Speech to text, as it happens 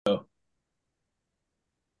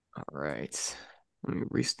All right.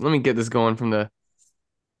 Let me get this going from the.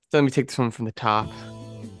 Let me take this one from the top.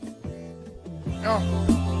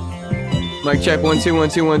 Oh, Mic check 1 2 1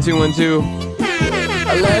 2 1 2 1 2.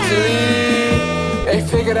 allegedly, they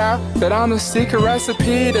figured out that I'm the secret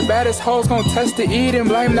recipe. The baddest hoes gon' test to eat and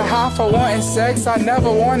blame the high for wanting sex. I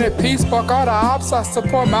never wanted peace, fuck all the ops. I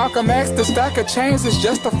support Malcolm X. The stack of chains is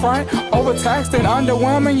just a front. Overtaxed and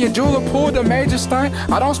underwhelming, your jeweler pulled a major stunt.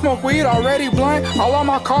 I don't smoke weed, already blunt. All of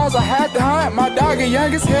my cars I had to hunt. My dog is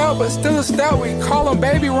young as hell, but still a stout. We call him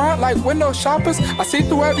baby runt like window shoppers. I see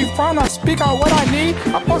through every front, I speak out what I need.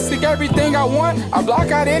 I post everything I want, I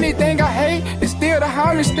block out anything I hate. It's still the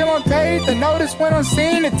homage, still unpaid. The notice went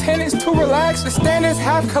unseen, the tenants too relaxed. The standards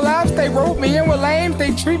half collapsed, they wrote me in with lames.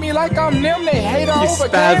 They treat me like I'm them, they hate all He's over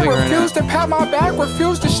game. spazzing right Refuse to pat my back,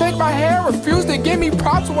 refuse to shake my hand. Refuse to give me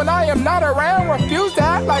props when I am not around. Refuse to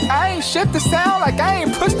act like I ain't shift the sound. Like I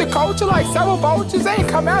ain't pushed the culture, like several vultures ain't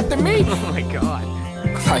come after me. Oh my god.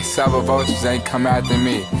 Like several vultures ain't come after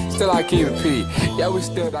me. Still I keep it P, yeah we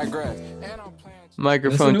still digress. And I'm playing. Is this a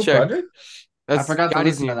Microphone new check. project? I That's forgot to Yachty's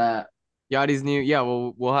listen new. to that. Yachty's new. Yeah,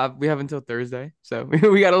 well, we have until Thursday, so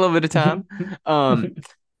we got a little bit of time. But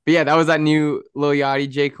yeah, that was that new Lil Yachty,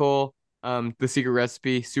 J. Cole, The Secret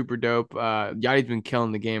Recipe, super dope. Yachty's been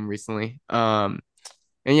killing the game recently. And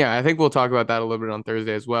yeah, I think we'll talk about that a little bit on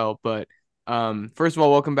Thursday as well. But first of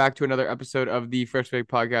all, welcome back to another episode of the Fresh Fake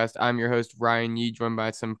Podcast. I'm your host, Ryan Yee, joined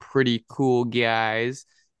by some pretty cool guys.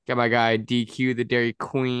 Got my guy DQ, the Dairy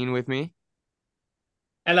Queen, with me.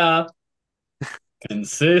 Hello.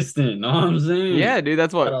 Consistent, know what I'm saying? Yeah, dude,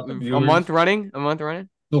 that's what, Shout out the a viewers. month running? A month running?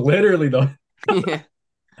 Literally though. Yeah.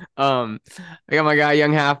 I got my guy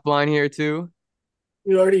Young Half Blind here too.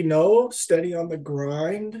 You already know, steady on the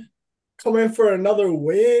grind. Coming for another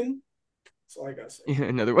win. That's all I gotta say. Yeah,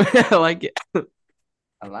 another one. I like it.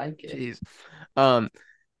 I like it. Jeez.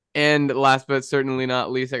 And last but certainly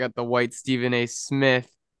not least, I got the white Stephen A. Smith,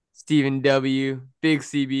 Stephen W, Big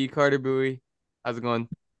CB, Carter Bowie. How's it going?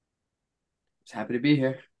 Just happy to be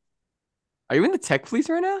here. Are you in the tech fleece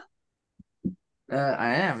right now?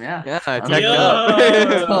 I am, yeah. Yeah, I'm tech Yeah. up.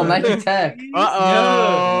 It's called Nike Tech.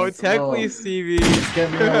 Uh-oh, Yes. tech Oh. fleece Stevie. It's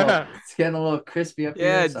getting a little crispy up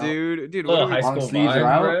Yeah, here. So. dude, what Little are we? high long school sleeves vibes, are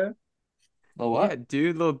out. bro. Little what? Yeah,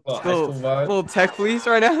 dude, little Little high school vibe. little tech fleece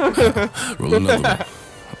right now. Roll another one.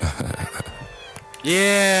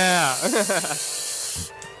 Yeah.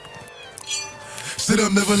 Sit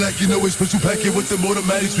up, never like you know it's special packet with them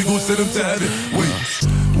automatics. We gon' send them to heaven. Wait.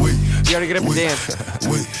 You gotta get up and dance.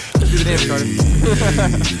 Wait. Do the dance, Carter.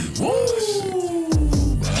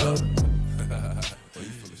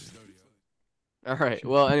 All right.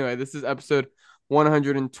 Well, anyway, this is episode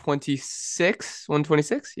 126.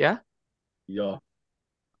 126, yeah? Yeah. All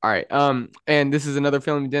right. And this is another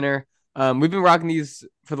film dinner. We've been rocking these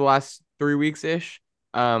for the last 3 weeks ish.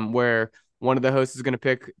 Where one of the hosts is gonna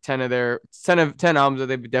pick 10 albums that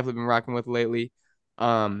they've definitely been rocking with lately.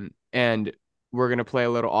 And we're gonna play a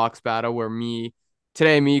little aux battle where me,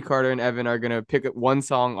 Carter, and Evan are gonna pick up one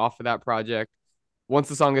song off of that project. Once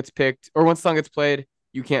the song gets picked, or once the song gets played,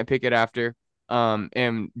 you can't pick it after.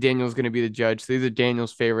 And Daniel's gonna be the judge. So these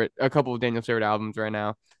are a couple of Daniel's favorite albums right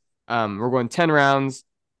now. We're going 10 rounds.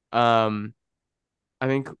 I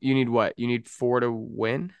think you need what? You need 4 to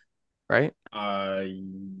win, right?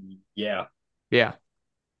 Yeah. Yeah.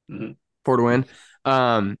 Mhm. 4 to win.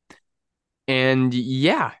 And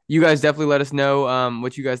yeah, you guys definitely let us know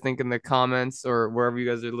what you guys think in the comments or wherever you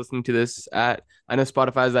guys are listening to this at. I know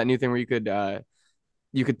Spotify is that new thing where you could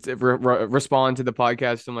respond to the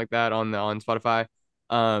podcast, something like that on Spotify.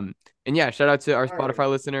 And yeah, shout out to our Spotify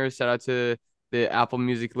listeners. Shout out to the Apple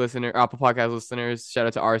Podcast listeners. Shout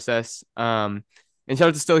out to RSS. And shout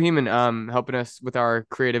out to Still Human, helping us with our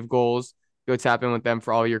creative goals. Go tap in with them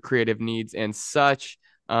for all your creative needs and such.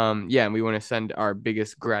 Yeah, and we want to send our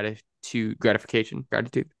biggest gratitude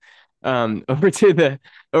over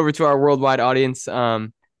to our worldwide audience.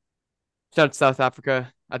 Shout out to South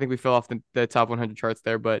Africa. I think we fell off the top 100 charts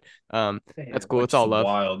there, but that's cool. It's all love.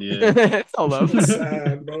 Wild, yeah. It's all love.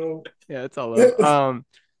 Sad, bro. Yeah, it's all love.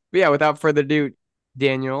 But yeah, without further ado,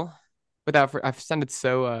 Daniel. I've sounded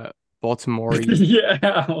so Baltimore.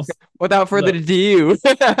 Yeah. Without further ado.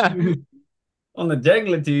 On the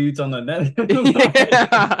deglitudes, on the net.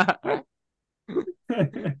 Yeah.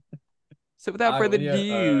 So without further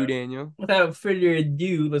ado, Daniel. Without further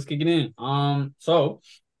ado, let's kick it in. So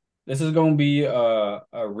this is gonna be a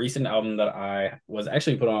recent album that I was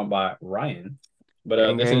actually put on by Ryan. But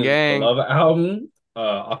Gang, this gang, is gang. the Love album.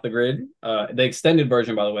 Off the Grid, the extended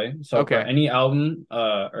version, by the way. So for Okay. any album,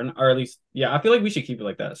 or at least, yeah, I feel like we should keep it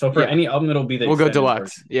like that. So for Yeah. any album, it'll be the We'll go extended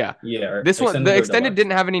deluxe. version. Yeah. Yeah, or This one, the or extended deluxe.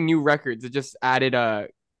 didn't have any new records. It just added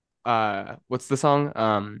what's the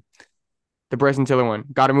song? The Bryson Tiller one.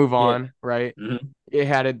 Gotta Move On, right? Mhm. It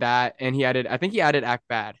added that, and I think he added Act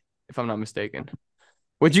Bad, if I'm not mistaken.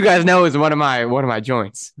 Which you guys know is one of my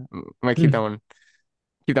joints. I'm gonna keep that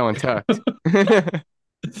one tucked.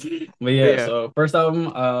 But yeah, Yeah. so first album,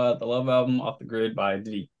 the Love album, Off the Grid by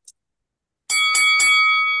Diddy.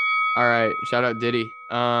 All right. Shout out Diddy.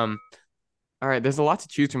 All right, there's a lot to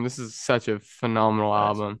choose from. This is such a phenomenal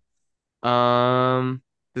Facts. album.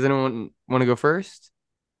 Does anyone want to go first?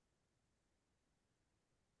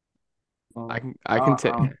 I can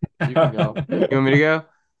take. You can go. You want me to go?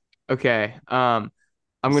 Okay. I'm It's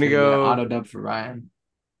gonna gonna be an go. auto dub for Ryan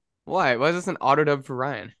Why? Why is this an auto dub for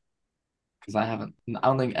Ryan? because I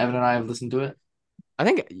don't think Evan and I have listened to it. I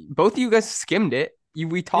think both of you guys skimmed it.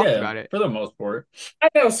 We talked Yeah, about it. for the most part. I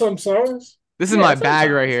know some songs. This is Yeah, my bag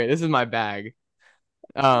right sometimes. here. This is my bag.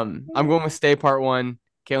 I'm going with Stay Part One,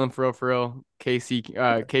 Kalen for real, Casey,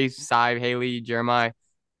 Psy, Haley, Jeremiah.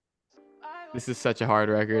 This is such a hard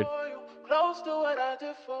record. Close to what I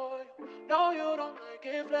did for you. No, you don't like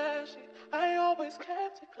it flashy. I always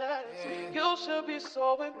kept it classy. You should be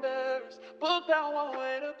so embarrassed. Book that one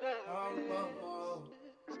way to Paris.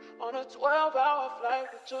 On a 12-hour flight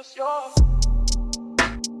with just your.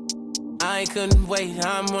 I couldn't wait.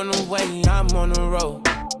 I'm on the way. I'm on the road.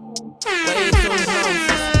 Way too long since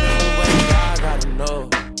it's been waiting. I gotta know.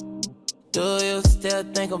 Do you still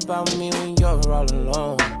think about me when you're all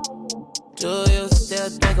alone? Do you still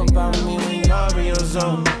think about me when you're in your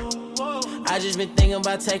zone? I just been thinking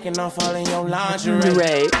about taking off all in your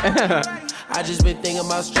lingerie. I just been thinking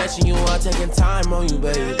about stretching you out, taking time on you,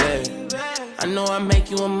 baby. I know I make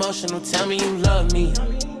you emotional, tell me you love me.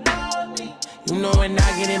 You know when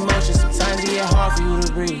I get emotional, sometimes it get hard for you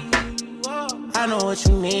to breathe. I know what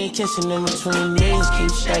you need, kissing in between knees,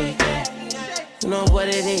 keep shaking. You know what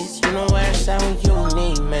it is, you know where it's at when you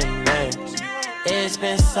need me, man. It's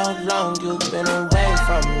been so long, you've been away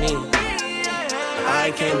from me.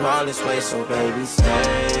 I came all this way, so baby,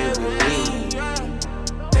 stay with me.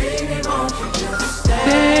 Baby, won't you just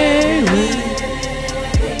stay with me?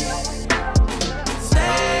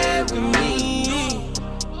 Stay with me.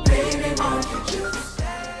 Baby, won't you just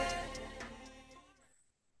stay?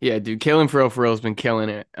 Yeah, dude, Kalen for real has been killing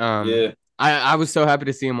it. Yeah. I was so happy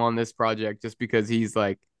to see him on this project just because he's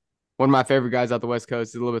like one of my favorite guys out the West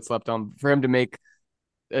Coast. He's a little bit slept on. For him to make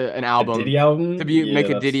an album, Diddy album? make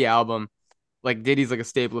a Diddy album, like Diddy's like a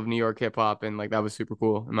staple of New York hip hop, and like that was super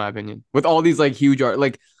cool in my opinion. With all these like huge art,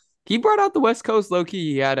 like he brought out the West Coast low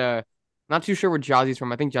key. He had not too sure where Jazzy's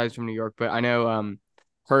from. I think Jazzy's from New York, but I know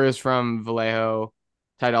her is from Vallejo,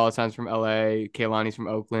 Ty Dolla $ign's from LA, Kehlani's from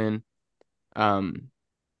Oakland.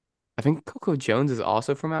 I think Coco Jones is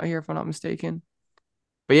also from out here, if I'm not mistaken.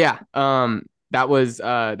 But yeah, that was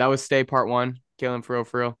Stay Part One, Kalen for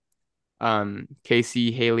real.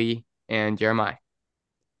 Casey, Haley, and Jeremiah.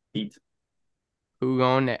 Heat. Who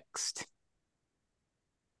going next?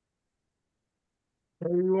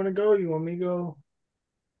 Where you want to go? You want me to go?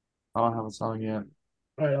 I don't have a song yet.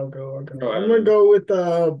 All right, I'll go. Go I'm ahead. gonna go with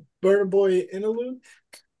Burna Boy Interlude.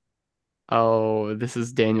 Oh, this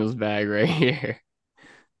is Daniel's bag right here.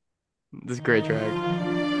 This is a great track.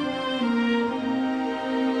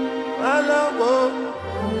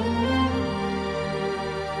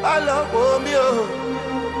 I love me.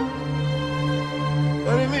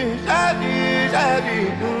 What do you mean?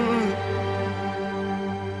 Yeah.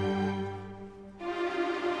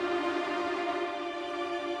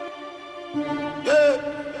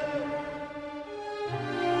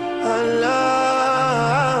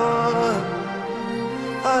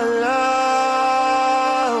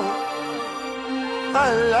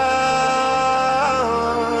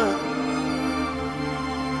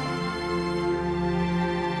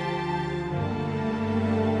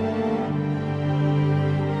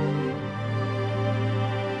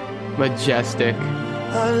 Majestic.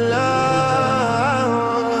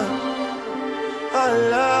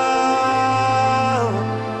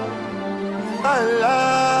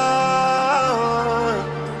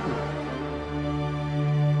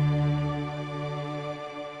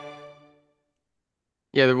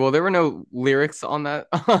 Yeah, well, there were no lyrics on that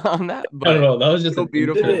on that, I but don't know. That was just so an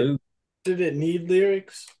beautiful. interlude. Did it need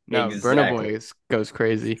lyrics? No, Burna Exactly. Boy goes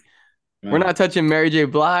crazy. Man. We're not touching Mary J.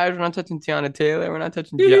 Blige. We're not touching Tiana Taylor. We're not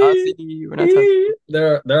touching Jossie. We're not touching.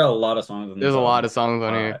 There are a lot of songs on this There's a album. lot of songs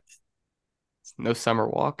on here. No Summer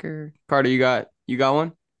Walker. Carter, you got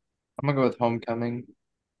one? I'm gonna go with Homecoming.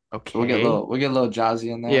 Okay. We'll get a little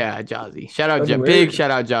Jazzy in there. Yeah, Jazzy. Shout out, That'd be big weird.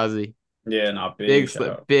 shout out, Jazzy. Yeah, not Big shout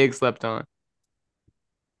out. big slept on.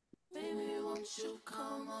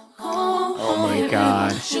 Oh my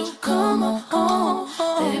God.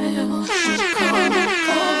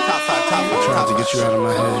 Tried to get you out of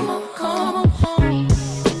my head.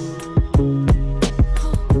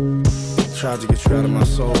 Tried to get you out of my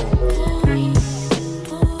soul.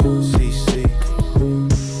 CC.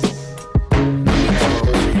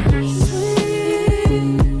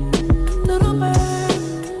 Little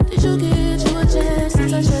bird, did you get you a chance to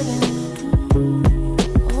touch heaven?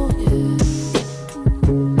 Oh yeah.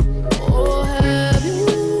 Oh, have you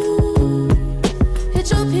hit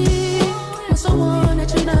your peak with someone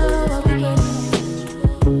that you know regret?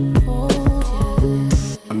 Oh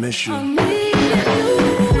yeah. I miss you. I need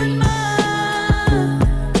you in my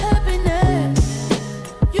happiness.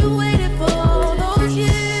 You waited for all those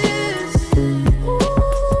years.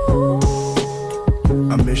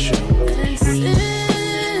 I miss you. And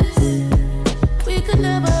since we could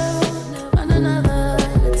never find another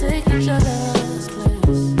to take each other's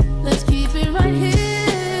place, let's keep it right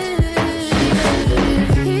here.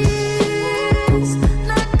 If he's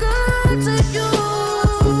not good to you,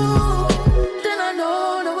 then I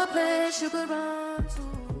know a place you could run to.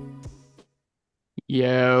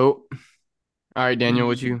 Yo. All right, Daniel,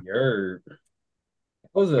 what you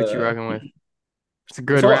rocking with? It's a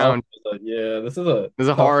good round. Yeah, this is a This is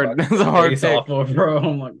a hard. This is a hard base pick. off of, bro.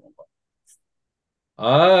 I'm like,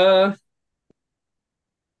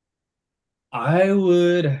 I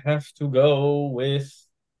would have to go with.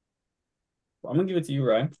 I'm gonna give it to you,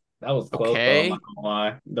 Ryan. That was close. Okay. Bro, I'm not gonna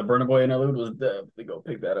lie. The Burna Boy interlude was definitely go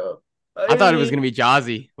pick that up. I thought it was gonna be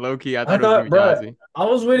Jazzy. Low key, I thought it was gonna be bro, Jazzy. I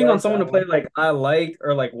was waiting on someone to play like I Like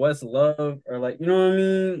or like What's Love or like you know what I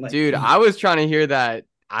mean? Like, Dude, I was trying to hear that.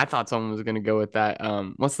 I thought someone was gonna go with that.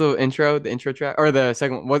 What's the intro track or the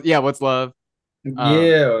second one? What? Yeah, what's love?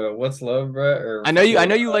 yeah, What's Love, bro? Or I know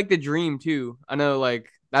you like the Dream too. I know like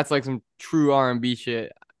that's like some true R&B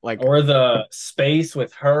shit. Like or the Space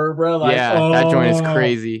with Her, bro. Like, yeah, that joint is oh,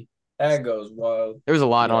 crazy. That goes wild. There's a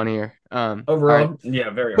lot Yeah. on here. Overall, all right. yeah,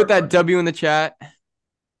 very. Put that hard W in the chat.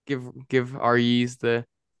 Give REs the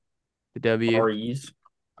W. REs.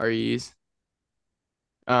 REs.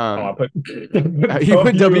 I put you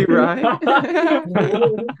put W right.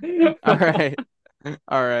 All right.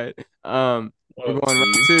 All right. We're going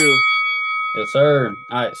round 2. Yes, sir.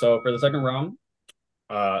 All right. So for the second round,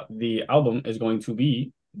 the album is going to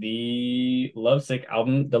be the Lovesick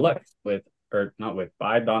album deluxe by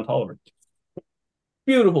Don Toliver.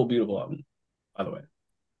 Beautiful, beautiful album, by the way.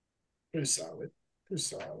 Pretty solid. Pretty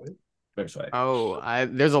solid. Very sweet. Oh,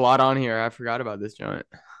 there's a lot on here. I forgot about this joint.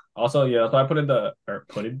 Also, yeah, that's why I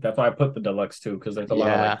that's why I put the deluxe too, because there's a lot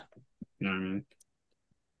of like, you know what I mean.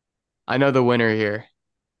 I know the winner here.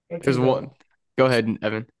 There's one. Go ahead,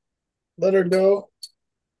 Evan. Let Her Go.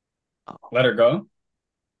 Let Her Go.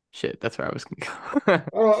 Shit, that's where I was gonna go.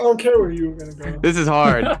 I don't care where you were gonna go. This is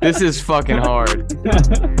hard. This is fucking hard.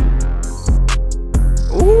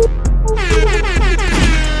 Ooh.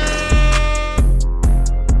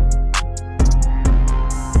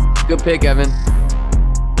 Good pick, Evan.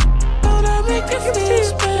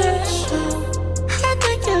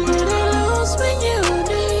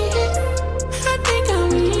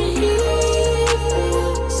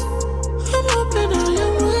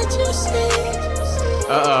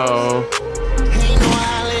 Uh-oh. Ain't no I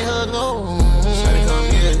let her go. Shawty come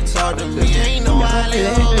here to talk to me. Ain't no I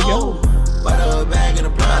let her go. Bought her a bag and a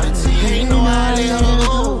product tea. Ain't no I let her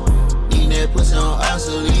go. Eating that pussy on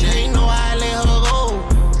obsolete. Ain't no I let her go.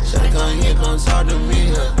 Shawty come here, come talk to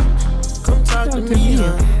me. Come talk to me.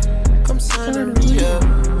 Come sign to me.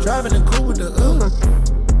 Driving the coupe with the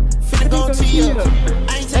finna go to you.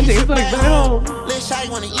 I ain't taking shit back home. Let Shawty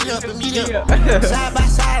wanna eat up and meet up. Side by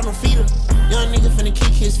side, no feet up. Young nigga finna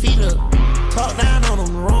kick his feet up. Talk down on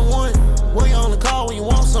him, the wrong one. Boy, you only call when you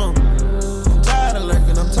want some. I'm tired of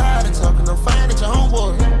lurking, I'm tired of talking. I'm fine at your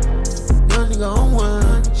homeboy. Young nigga on one.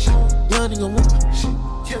 Young nigga one.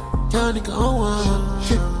 Young nigga on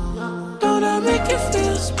one. Don't I make you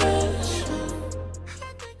feel special?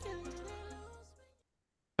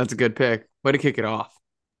 That's a good pick. Way to kick it off.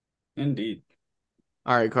 Indeed.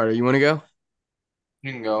 All right, Carter, you want to go?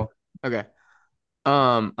 You can go. Okay.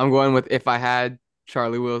 I'm going with If I Had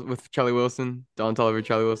Charlie Wilson, Don Toliver,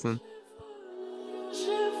 Charlie Wilson.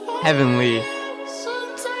 Heavenly.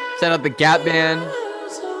 Shout out the Gap Band.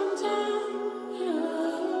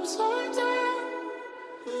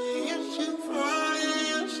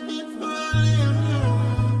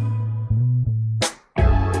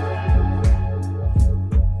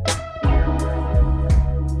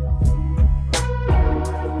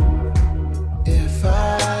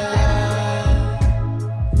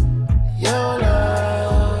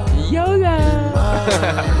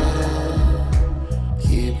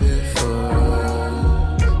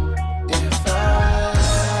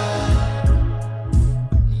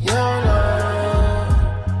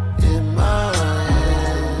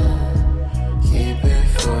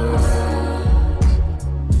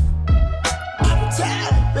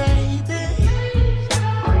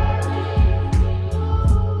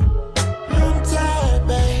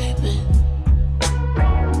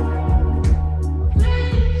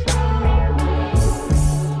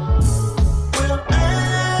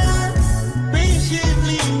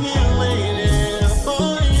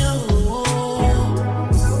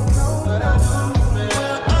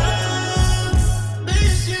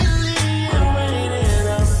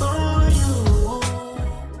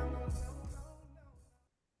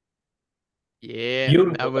 Yeah,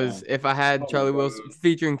 Beautiful that was song. if I had Oh, Charlie my Wilson God.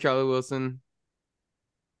 featuring Charlie Wilson.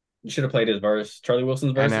 You should have played his verse. Charlie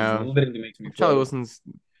Wilson's I verse know. literally makes me Charlie float. Wilson's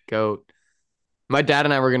goat. My dad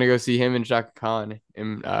and I were gonna go see him and Shaka Khan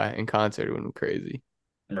in concert. It went crazy.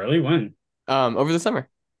 Really? When? Over the summer.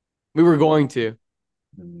 We were going to.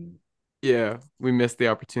 Mm, Yeah, we missed the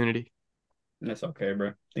opportunity. That's okay,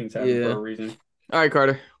 bro. Things happen for Yeah. a reason. All right,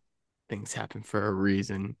 Carter. Things happen for a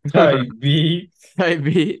reason. Type B. Hey,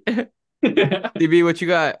 B. DB, what you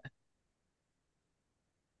got?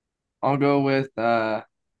 I'll go with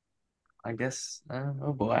I guess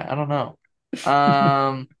oh boy, I don't know.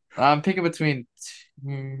 I'm picking between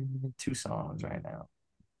two songs right now.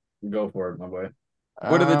 Go for it, my boy.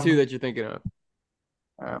 What are the two that you're thinking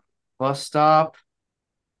of? Bus Stop,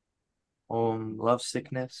 Love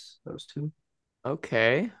Sickness, those two.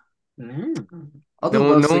 Okay. I'll do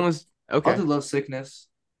No Love one was okay. I'll do Love Sickness.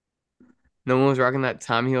 No one was rocking that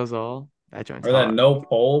Time Heals All. That joint's Or that hot. no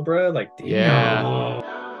pole, bro. Like, damn. Yeah.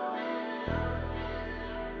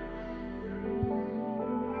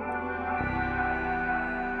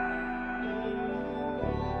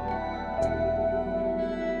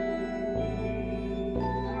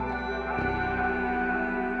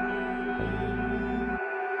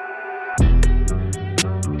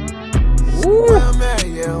 Where I'm at,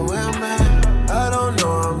 yeah, where I'm at. I don't know,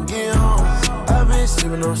 I'm getting home. I've been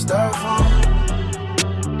sleeping on styrofoam.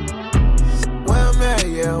 Where I'm at,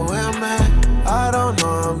 yeah, where I'm at. I don't know,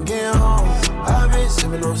 I'm getting home. I've been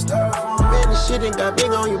sleeping on styrofoam. Man, this shit ain't got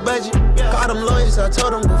big on your budget. Call them lawyers, I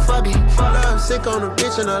told them go fuck it. Love sick on the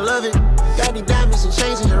bitch and I love it. Got these diamonds and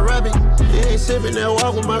chains and her rubbing. You ain't sipping that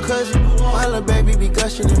walk with my cousin. My little baby be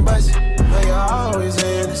gushing and busting. Like I always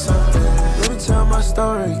into something. Let me tell my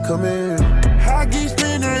story, come in. I keep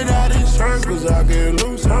spinning out in circles, I get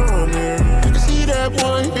loose on there. You can see that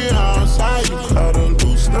boy here outside, you caught a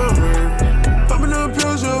loose number. Pumping up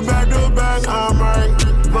pills, you're back to back, I'm right,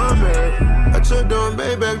 vomit. I took them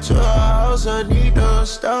back to our house, I need to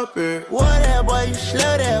stop it. What that boy, you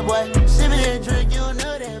slow that boy. Sipping and drink, you know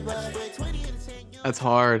that boy. That's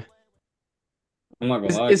hard. I'm not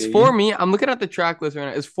gonna lie. Is dude. For Me? I'm looking at the track list right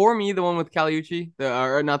now. Is For Me the one with Caliucci?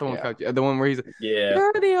 Or not the one Yeah. with Caliucci, the one where he's Yeah.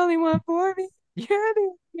 You're the only one for me. You're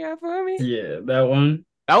the yeah for me. Yeah, that one.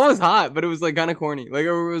 That one was hot, but it was like kind of corny. Like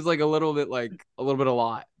it was like a little bit a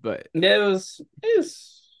lot, but Yeah, it's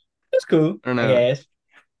cool. I don't know. Yes.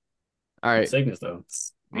 all right. Sickness though.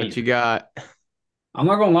 What you got? I'm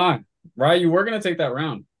not gonna lie. Right, you were gonna take that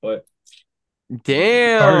round, but Carter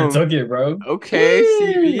Damn. took it, bro. Okay,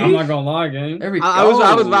 CV. I'm not gonna lie, gang. There we go. I was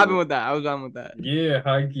vibing with that. I was vibing with that. Yeah,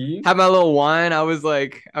 high key. Had my little wine. I was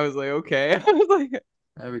like, okay. I was like,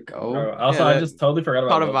 There we go. Bro, also, Yeah, I that just totally forgot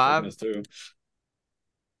caught about a Love vibe. Sickness, too.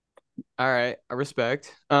 all right, I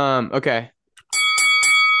respect. Okay.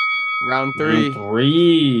 Round 3. Round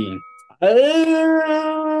 3.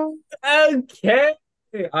 Okay.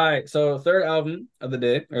 All right. So third album of the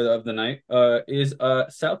day or of the night is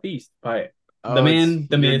Southeast by the man, it's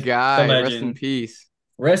the your myth, guy. the Rest in legend. peace.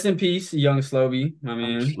 Rest in peace, Young Slowby, my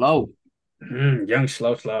man. Slow. Young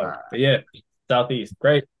Slow. But yeah, Southeast.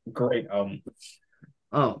 Great album.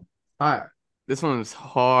 Oh, fire. This one's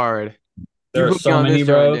hard. There You are hooked me so on many, this joint,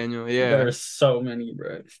 bro. Daniel. Yeah. There are so many,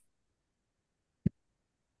 bro.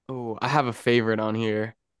 Oh, I have a favorite on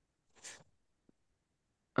here.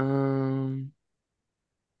 I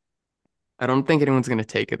don't think anyone's gonna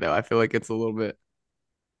take it though. I feel like it's a little bit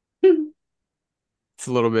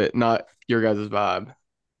not your guys' vibe.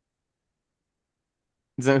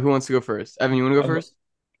 Is that who wants to go first? Evan, you want to go I'll go. first?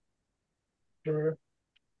 Sure.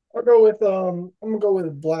 I'll go with I'm gonna go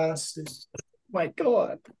with Blasted. My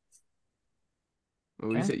God.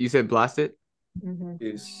 Oh, you said blast it? Mm-hmm.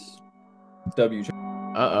 Is W.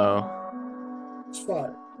 Uh-oh. It's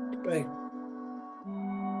fire. Bang.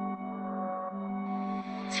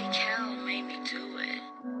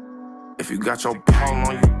 If you got your pole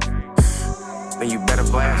on you, then you better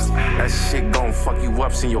blast it. That shit gon' fuck you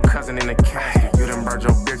up, send your cousin in a casket. You done burned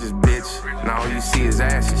your bridges, bitch. Now all you see is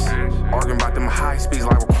ashes. Arguing about them high speeds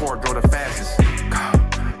like record, go the fastest.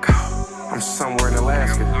 Go. I'm somewhere in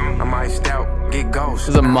Alaska. I'm iced out, get ghost. This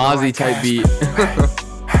is a Mozzie type beat.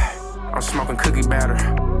 I'm smoking cookie batter.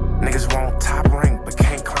 Niggas want top rank, but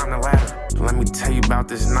can't climb the ladder. Let me tell you about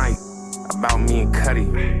this night. About me and Cuddy.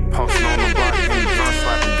 Posting on the block, and drunk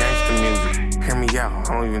slapping gangster music. Hear me out,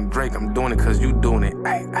 I don't even Drake, I'm doing it cause you doing it.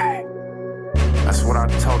 Ay, ay. That's what I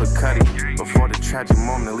told the Cuddy. Before the tragic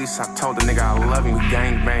moment, at least I told the nigga I love him,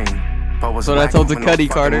 gang bang. But what's That's what I told the lacking Cuddy,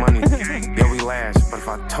 no Carter. fucking money. Yeah, we laughed, but if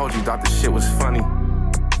I told you thought the shit was funny.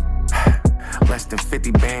 Less than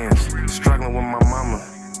 50 bands, struggling with my mama.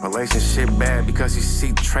 A Relationship bad because you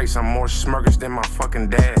see traits. I'm more smirkers than my fucking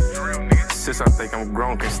dad. Since I think I'm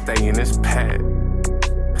grown, can stay in this pad.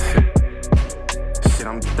 Shit,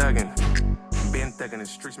 I'm thugging. Been thugging the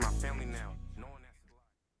streets, my family now.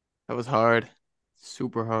 That was hard.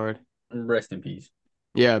 Super hard. Rest in peace.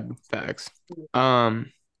 Yeah, facts.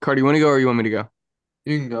 Cardi, you want to go or you want me to go?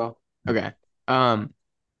 You can go. Okay. I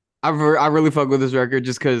really fuck with this record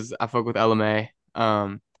just because I fuck with LMA.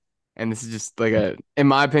 And this is just like in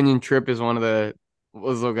my opinion, Trip is was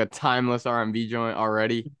like a timeless R&B joint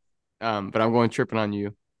already. But I'm going Tripping on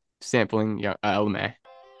You, sampling LMA.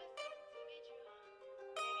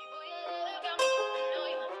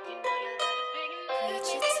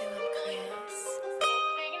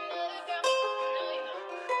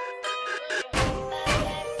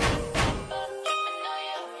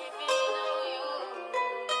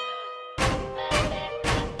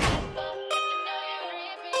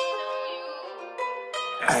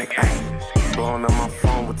 Blowing up my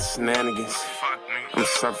phone with the shenanigans. I'm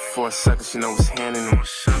sucking for a sucker, she know what's handing them.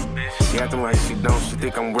 She acting like she don't, she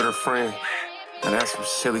think I'm with her friend. And that's some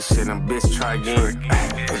silly shit, and bitch, try again.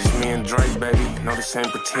 It's just me and Drake, baby, no this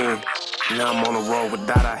ain't pretend. Now I'm on the road with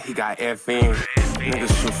Dada, he got FN.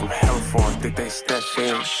 Niggas shoot from hell for him, think they step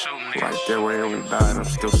in. Right there where Aaron died, I'm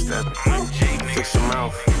still stepping. Fix your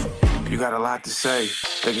mouth. You got a lot to say.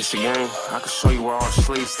 Think it's a game? I can show you where all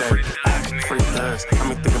sleeves stay. Free thugs, I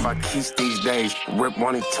mean think about Keys these days. Rip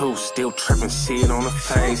 1 and 2, still tripping, see it on the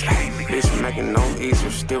face. Bitch making no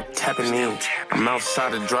easier, still tapping in. I'm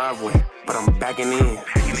outside the driveway, but I'm backing in.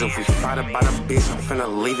 Cause if we fight about a bitch, I'm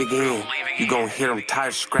finna leave again. You gon' hear them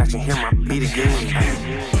tires scratching, hear my beat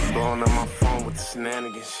again. Blowing up my phone with the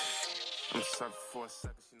shenanigans. I'm sorry for a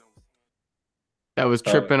second, you know. That was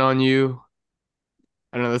Tripping on You.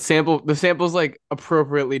 I don't know, the sample's like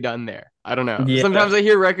appropriately done there. I don't know. Yeah. Sometimes I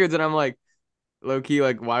hear records and I'm like, low key,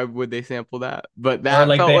 like, why would they sample that? But that Or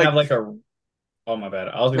like felt they like have like a oh my bad.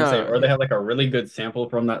 I was gonna say, or they have like a really good sample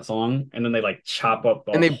from that song, and then they like chop up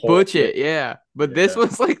the and they whole butch thing. it, yeah. But this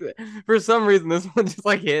one's like, for some reason, this one just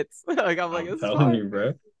like hits. Like I'm like, I'm it's telling fine. you,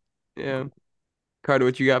 bro. Yeah. Carter,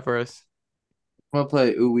 what you got for us? I'm gonna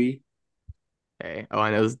play Ooh Wee. Hey, oh,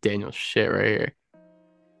 I know this is Daniel's shit right here.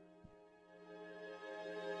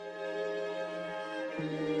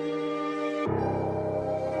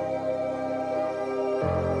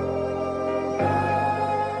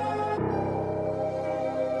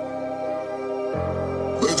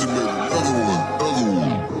 Legendary, another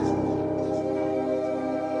one.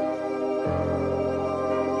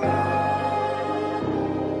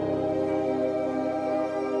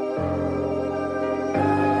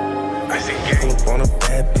 I say, gang up on a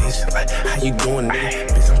bad bitch. Like, how you doing, nigga?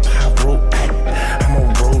 Bitch, I'm pop rope. I'm a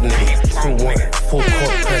road nigga. 2-1, full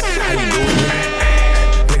court press. How you doing, nigga?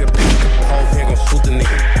 Nigga, pick the pole, here gon' shoot the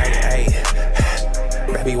nigga. Hey,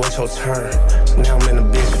 baby, wait your turn. Now I'm in a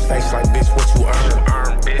bitch face like, bitch, what you earn?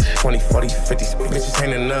 20, 40, 50, bitches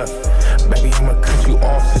ain't enough. Baby, I'ma cut you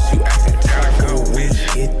off since you acting good with.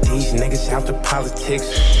 Get these niggas out the politics.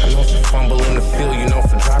 I know it's a fumble in the field, you know,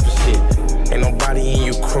 for dropping shit. Ain't nobody in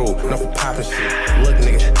your crew, no for popping shit. Look,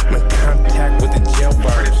 nigga, I'm in contact with the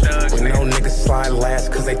jailbirds. We know niggas slide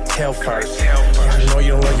last cause they tell first. Yeah, I know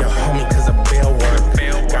you don't love your homie cause of bail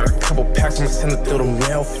work. Got a couple packs, I'ma send it through the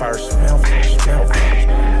mail first.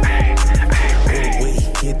 We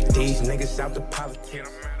get these niggas out the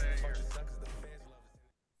politics.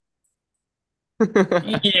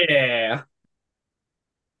 Yeah.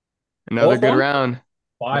 Another Both good songs? round.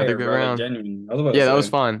 Fire, Another good bro. Like, round. genuine. I was about to Yeah, that say, was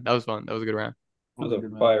fun. That was fun. That was a good round. that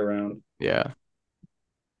was a fire round. Yeah.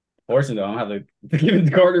 Fortunately, though, I'm gonna have to give it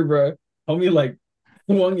to Carter, bro. Homie, like,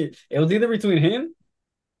 swung it. It was either between him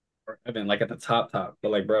or Evan, like at the top. But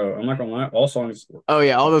like, bro, I'm not gonna lie, all songs. Oh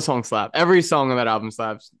yeah, all those songs slap. Every song on that album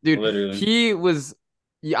slaps, dude. Literally. He was.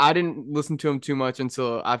 Yeah, I didn't listen to him too much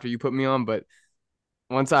until after you put me on, but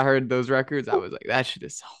once I heard those records, I was like, that shit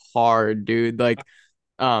is hard, dude. Like,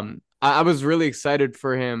 I was really excited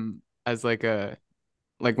for him as like one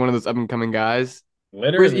of those up and coming guys.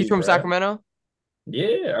 Literally, He's from bro. Sacramento.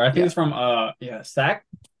 Yeah, or I think it's from Sac.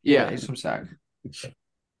 Yeah, he's from Sac.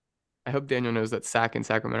 I hope Daniel knows that Sac and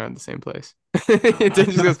Sacramento are the same place. Daniel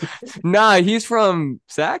just goes, nah, he's from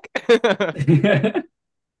Sac.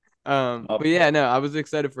 But yeah, no, I was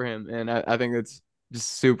excited for him, and I think it's just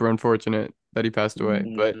super unfortunate that he passed away.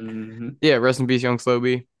 But yeah, rest in peace, Young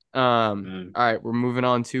Slowby. All right, we're moving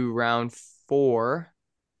on to round 4.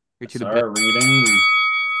 Get to the Sorry, ring it in.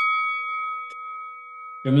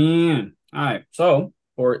 Come in. All right, so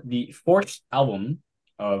for the 4th album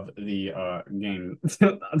of the game,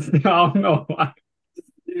 I don't know why.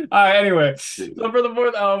 All right, anyway. So for the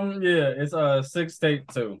fourth album, yeah, it's 6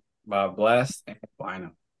 Tape 2 by Blast and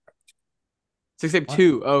Bino. 6 Tape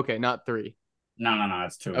 2. Oh, okay, not 3. No,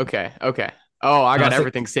 it's 2. Okay. Oh, I got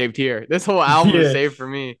everything saved here. This whole album is saved for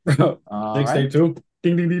me. 6 Tape 2.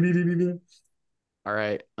 Ding, ding, ding, ding, ding, ding. All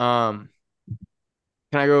right. Can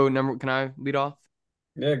I lead off?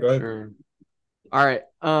 Yeah, go ahead. Sure. All right.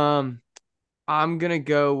 I'm gonna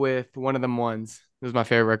go with One of Them Ones. This is my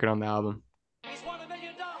favorite record on the album.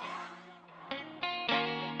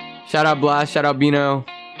 Shout out Blast, shout out Bino.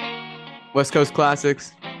 West Coast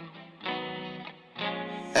Classics.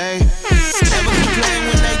 Hey, never complain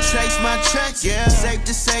when they trace my tracks. Yeah, safe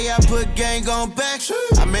to say I put gang on back.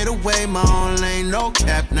 I made a way, my own lane, no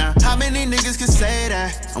cap now. How many niggas can say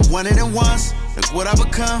that? I'm one of them ones. Look what I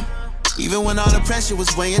become. Even when all the pressure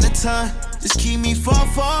was weighing a ton. Just keep me far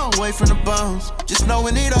away from the bones. Just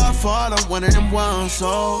knowing it all fall, I'm one of them ones.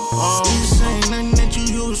 This ain't nothing that you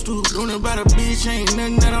used to. Doing about a bitch ain't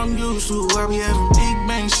nothing that I'm used to. I be having big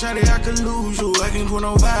bang, shawty, I could lose you. I can't put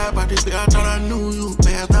no vibe out this bitch, I thought I knew you.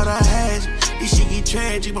 Man, I thought I had you. This shit get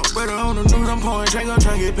tragic. My brother on the news, I'm pouring drink, I'm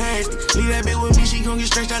trying to get past it. Leave that bitch with me, she gon' get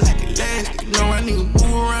stretched out like elastic. You know I need to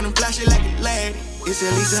move around and flash it like a lad. It's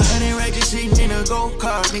at least 100 right just sitting in a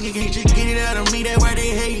go-kart. Nigga can't just get it out of me, that's why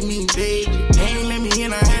they hate me, baby. They ain't let me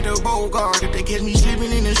in, I had to bogart. If they catch me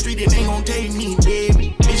slipping in the street, then they gon' take me,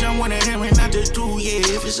 baby. Bitch, I'm one of them and not just two, yeah.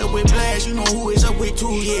 If it's up with Blast, you know who it's up with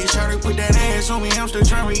too, yeah. Shawty put that ass on me, I'm still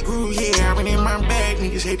trying to regroup, yeah. I've been in my bag,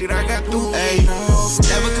 niggas hate that I got through, hey.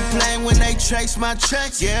 Never complain when they trace my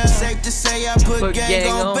tracks, yeah. Safe to say I put gang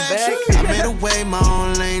on back. I made a way, my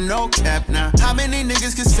own lane, no cap now. How many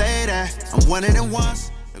niggas can say that? I'm one of them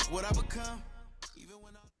ones. Look what I become.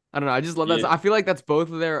 I don't know. I just love that. Yeah. I feel like that's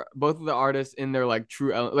both of the artists in their like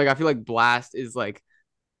true. Like I feel like Blast is like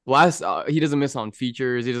Blast. He doesn't miss on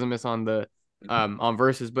features. He doesn't miss on the on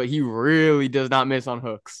verses, but he really does not miss on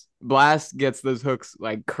hooks. Blast gets those hooks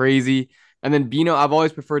like crazy, and then Bino. I've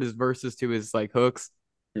always preferred his verses to his like hooks.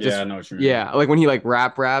 Yeah, I know what you mean. Yeah, like when he like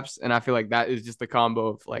raps, and I feel like that is just the combo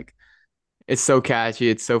of like, it's so catchy,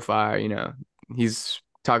 it's so fire. You know, he's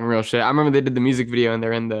talking real shit. I remember they did the music video, and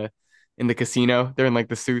they're in the casino. They're in like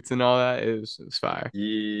the suits and all that. It was fire.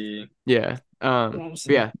 Yeah. Yeah.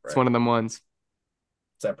 Yeah, it's one of them ones.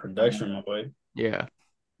 It's that production, my boy. Yeah.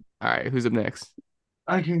 All right, who's up next?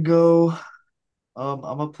 I can go. I'm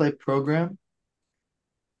gonna play Program.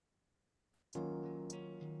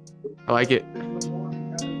 I like it.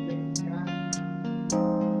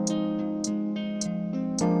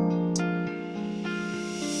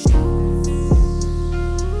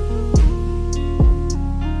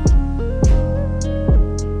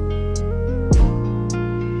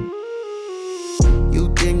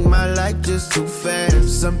 Just too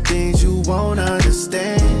fast. Some things you won't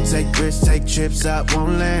understand. Take risks, take trips, I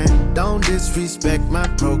won't land. Don't disrespect my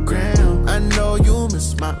program. I know you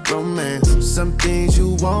miss my romance. Some things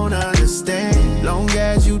you won't understand. Long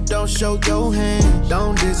as you don't show your hand.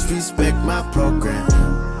 Don't disrespect my program.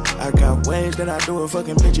 I got ways that I do a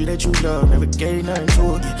fucking picture that you love. Never gave nothing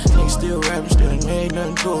to it. Nigga still rapping, still ain't made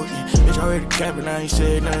nothing to it. Bitch already capping, I ain't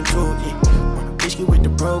said nothing to it. Bitch get with the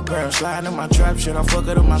program, sliding in my trap shit, I fuck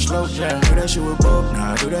it up my slow jam. Do that shit with both,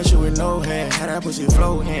 nah, do that shit with no hand. Had that pussy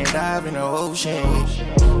floating, dive in the ocean.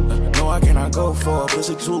 No, I cannot go for it.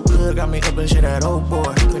 Pussy too good, got me up and shit that old boy.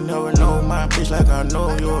 You can never know my bitch like I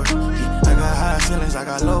know yours. Yeah, I got high ceilings, I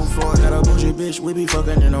got low for it. Got a bougie bitch, we be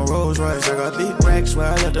fucking in a Rolls Royce. I got big racks where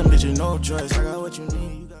I let them bitches no choice. I got what you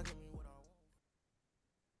need, you got give me what I want.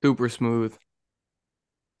 Super smooth.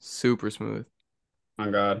 Super smooth. My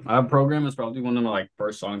God, our program is probably one of my like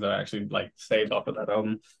first songs that I actually like saved off of that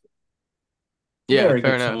album. Yeah, Very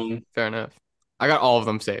fair good enough. song. Fair enough. I got all of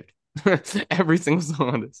them saved. Every single song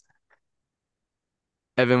on this.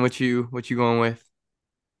 Evan, what you going with?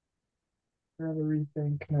 Gotta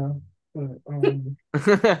rethink now. But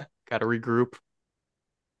Gotta regroup.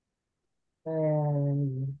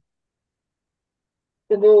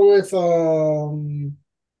 we'll go with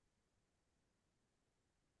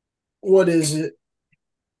what is it?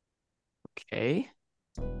 Okay.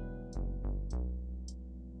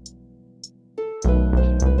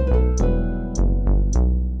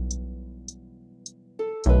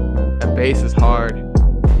 That bass is hard.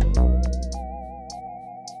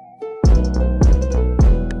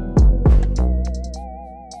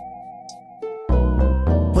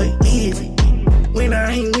 What is it? When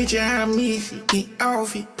I ain't with you, I miss it. Get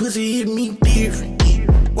off it, pussy hit me different.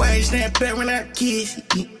 Why you snap back when I kiss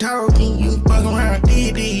it? You talking, you fuck around,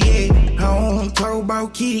 did it, yeah. I don't wanna talk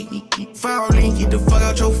about kicking. Falling, get the fuck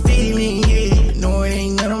out your feeling, yeah. No, it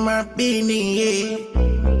ain't none of my business, yeah.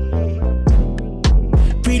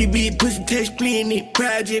 Pretty big pussy touch splitting it.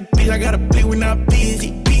 Project, bitch, I gotta play when I'm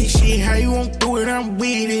busy. Bitch, shit, how you won't do it? I'm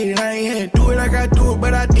with it. I ain't had to do it like I do it,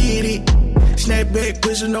 but I did it. Snap back,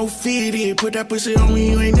 pussy, no fit it. Put that pussy on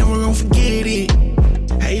me, you ain't never gonna forget it.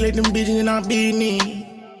 How you let them bitches in our business?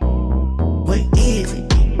 What is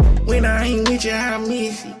it? When I ain't with you, I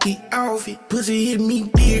miss it. Get off it, pussy hit me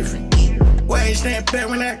different. Why you snap back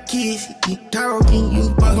when I kiss it? You talking, you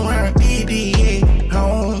fuck around, did it, yeah. I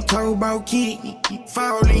don't wanna talk about kicking.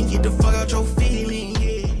 Falling, get the fuck out your feeling,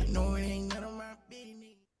 yeah. No, it ain't none of my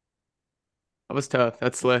business. That was tough.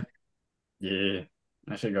 That's slick. Yeah,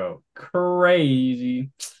 that should go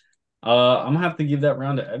crazy. I'm gonna have to give that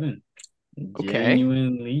round to Evan. Okay.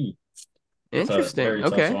 Genuinely. It's a Interesting. very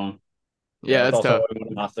tough Okay. song. Yeah, that's also tough. one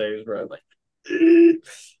of my saves, bro. Like,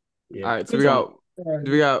 yeah. All right, so Good we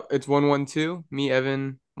song. got it's 1-1-2. Me,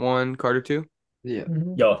 Evan, 1, Carter 2. Yeah.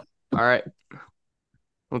 Yo, All right.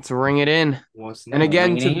 Let's ring it in. What's And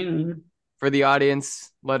again, ring it in. for the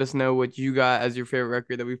audience, let us know what you got as your favorite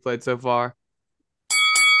record that we've played so far.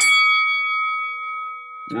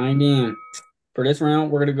 Damn. For this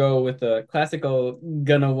round, we're gonna go with the classical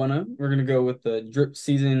Gonna Wanna. We're gonna go with the Drip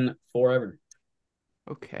Season Forever.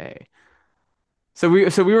 Okay. So we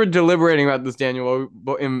were deliberating about this, Daniel,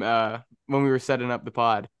 when we were setting up the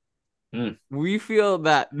pod. Mm. We feel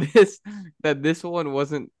that this one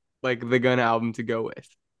wasn't like the Gunna album to go with.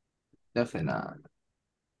 Definitely not.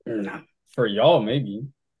 Nah, for y'all, maybe.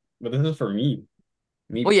 But this is for me.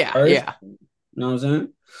 Me Well, yeah, first. yeah. You know what I'm saying?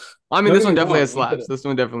 I mean, Don't this get one me definitely wrong, has we could've- slaps. This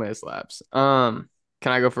one definitely has slaps. Can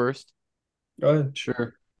I go first? Go ahead.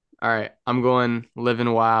 Sure. All right, I'm going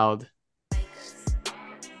Living Wild.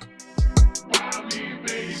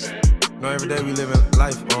 No, every day we living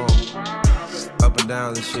life up and down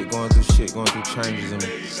and shit, going through changes and, you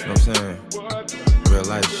know what I'm saying? Real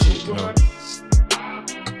life shit, you know.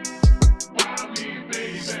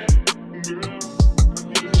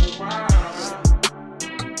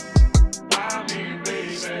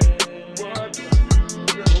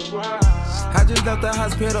 I just left the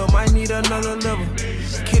hospital, might need another liver.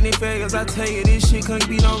 Kidney failures, I tell you, this shit couldn't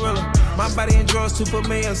be no realer. My body enjoys too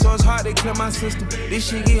familiar, so it's hard to clear my system. This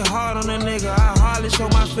shit get hard on a nigga, I hardly show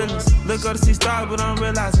my feelings. Look up to see stars, but I'm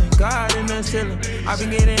realizing God in the ceiling. I been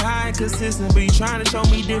getting high and consistent, but you trying to show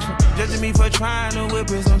me different. Judging me for trying to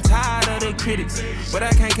whip it, I'm tired of the critics. But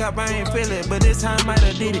I can't cap, I ain't feel it, but this time I might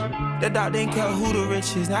have did it. The dog didn't care who the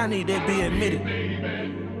rich is, I need to be admitted.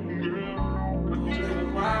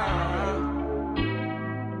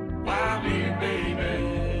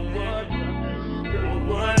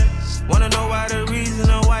 Wanna know why the reason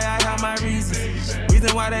or why I have my reasons.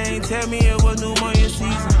 Reason why they ain't tell me it was pneumonia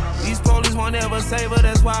season. These police won't ever save her,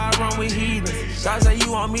 that's why I run with heathens. God say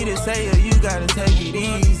you want me to say it, you gotta take it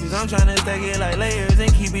easy. I'm tryna stack it like layers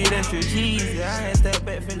and keep it extra cheesy. I had step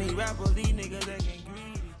back from these rappers, these niggas acting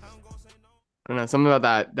greedy. I don't know, something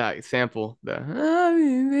about that sample.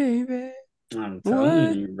 Baby. I'm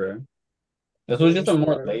telling you, bro. This was just a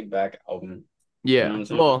more laid back album. You know what Yeah, I'm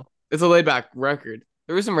saying? well, it's a laid back record.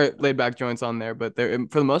 There were some laid back joints on there, but there,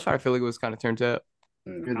 for the most part, I feel like it was kind of turned up.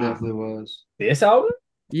 It definitely was. This album?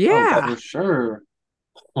 Yeah, Oh, for sure.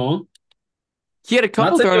 Huh? he had a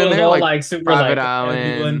couple Not to thrown in it was there, all like super Private like Island,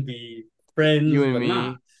 everyone be friends, You and but Me.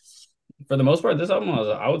 nah. For the most part, this album was,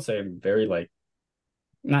 I would say, very like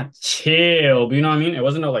not chill, but you know what I mean? It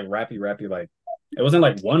wasn't no like rappy like it wasn't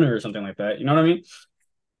like Wonder or something like that. You know what I mean?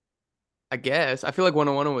 I guess. I feel like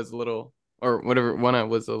 101 was a little, or whatever, 101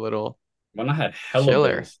 was a little. When I had hella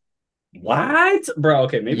Chiller. bars. What? Bro,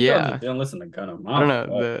 okay, maybe y'all Yeah. just didn't listen to Gunna. I don't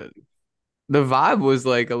know. The vibe was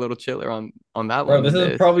like a little chiller on that Bro, one. this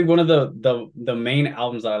than is probably one of the main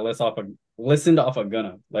albums that I listened off of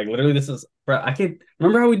Gunna. Like literally, this is bro. I can't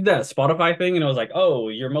remember how we did that Spotify thing, and it was like, oh,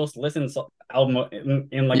 your most listened album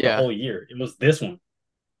in like the Yeah. whole year. It was this one.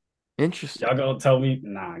 Interesting. Y'all gonna tell me,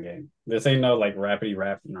 nah, gang. This ain't no like rappity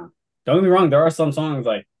rap. Nah. Don't get me wrong, there are some songs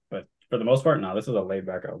like, but for the most part, nah, this is a laid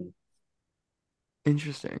back album.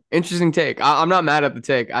 Interesting take. I'm not mad at the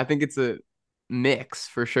take. I think it's a mix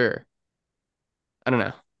for sure. I don't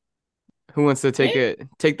know. Who wants to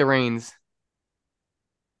take the reins?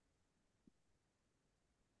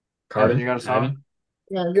 Carter, Evan, you got a song? Evan?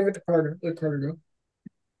 Yeah, give it to Carter. Let Carter go.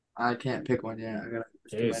 I can't pick one yet. I gotta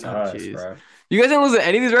Jesus, jeez. bro. You guys didn't listen to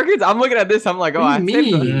any of these records? I'm looking at this. I'm like, oh, What I do you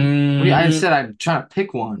saved them. mean? What do you- I Mm, said I'm trying to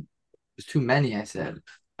pick one. There's too many, I said.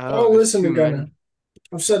 Oh, there's listen to too Gunna. many.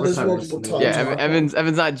 I've said What's this that multiple listen times. to? Yeah,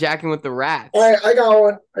 Evan's not jacking with the rats. All right, I got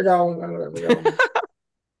one. I got one.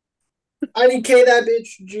 IDK that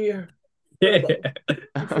bitch. G.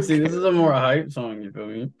 yeah. See, this is a more hype song, you feel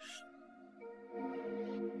me?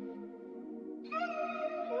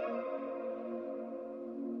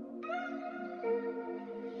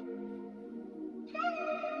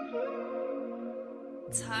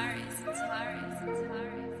 Run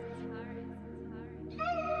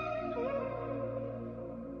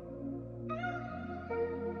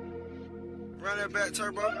that back,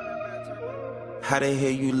 turbo. How the hell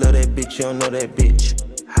you love that bitch? You don't know that bitch.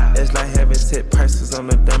 That's like having set prices on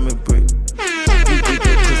a diamond brick. You get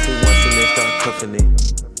that pussy once and then start cuffing it.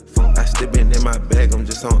 I still been in my bag, I'm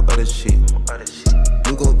just on other shit. You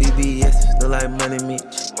go BBS, look like Money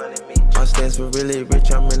Mitch. All stands for really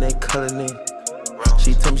rich, I'm in that color in.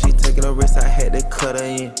 She told me she taking a risk, I had to cut her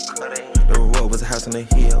in. The road was a house on the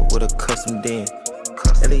hill with a custom den.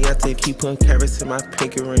 Eliante keep putting carrots in my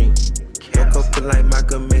pinky ring. Woke up feel like my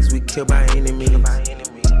good mates, we kill by any means.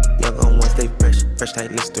 Young on one stay fresh, fresh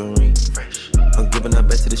tight Listerine. I'm giving her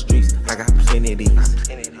back to the streets, I got plenty of these.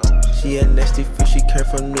 She a nasty fish, she came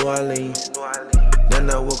from New Orleans. Then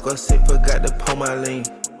I woke up sick, forgot to pull my lean.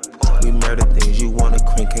 We murder things, you want a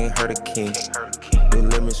queen, can't hurt a king. New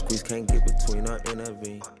lemon squeeze, can't get between or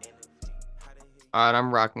intervene. All right,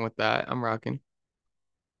 I'm rocking with that. I'm rocking.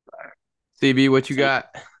 CB, what you got?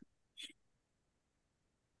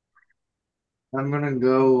 I'll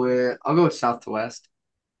go with South to West.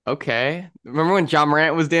 Okay. Remember when John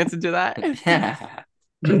Morant was dancing to that? Yeah.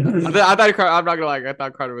 I thought I'm not gonna lie. I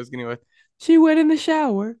thought Carter was gonna with she wet in the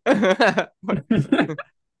shower.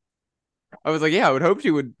 I was like, yeah, I would hope she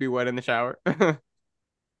would be wet in the shower.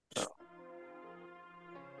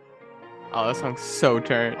 Oh, that song's so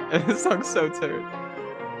turned. This song's so turned.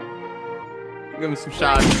 Give him some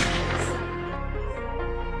shots.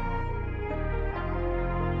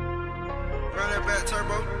 Run that back,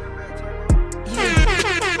 turbo.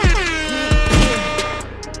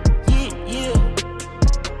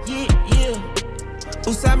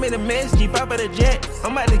 Usai made a mess, G5 of the jet.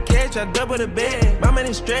 I'm about to catch, I double the bed. My man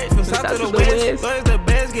is stretched from south to the west. Lord is the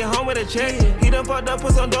best, get home with a check. He done fucked up,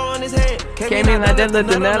 put some dough on his head. Came in like that, left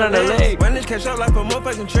the nut on the leg. Run this cash up like a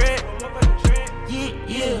motherfucking tread.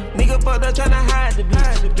 Yeah, nigga fucked up tryna hide the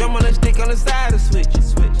bitch. Drum on the stick on the side of switch.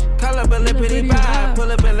 Call up a little pretty vibe.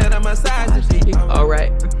 Pull up and let her massage the dick.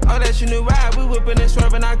 Alright. All that you knew ride, we whipping and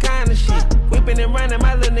swerving all kind of shit. Whipping and running,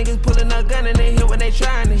 my little niggas pulling up gun and they hit when they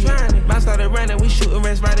trying to hit. Mouth started running, we shooting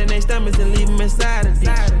rats right in their stomachs and leave them inside the ditch.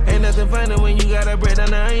 Ain't nothing funny when you got a bread on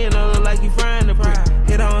the onion, don't look like you frying the brick.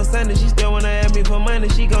 Hit her on Sunday, she still wanna ask me for money,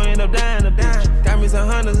 she gon' end up dying a bitch. Got me some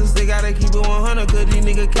hunters and still gotta keep it 100 cause these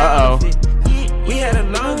niggas counterfeit. We had a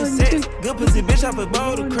longer sex, good pussy bitch off a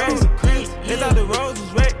bowl of cracks. They thought the roads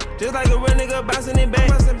was wet, just like a real nigga bouncing it back.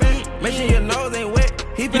 Make sure your nose ain't wet.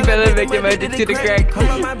 He better make him add it to the crack. Hold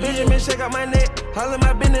on my Benjamin, shake out my neck. Holler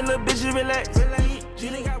my business, little bitch, relax. She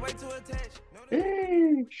didn't got way too attached.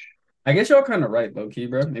 I guess y'all kind of right, low key,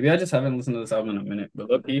 bro. Maybe I just haven't listened to this album in a minute, but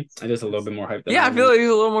low key, I just a little bit more hyped. Yeah, I feel like he's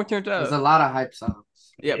a little more turned up. There's a lot of hype songs.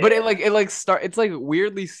 Yeah, but it it's like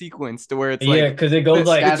weirdly sequenced to where it's like because it goes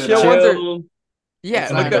like chill. Yeah,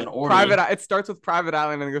 It's like not the an order. private. It starts with Private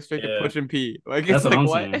Island and it goes straight to Push and P. Like it's That's what like I'm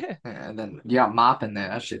what? saying. Yeah, and then you got Mop in there.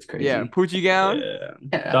 That shit's crazy. Yeah, Poochie Gown.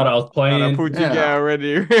 Yeah. Thought I was playing. Poochie Yeah. Gown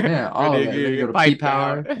ready. Yeah, all of ready it. to Then you get go to piped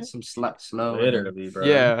P-Power, out. some slow. Literally, bro.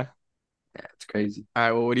 Yeah. Yeah, it's crazy. All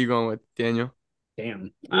right. Well, what are you going with, Daniel?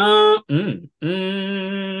 Damn.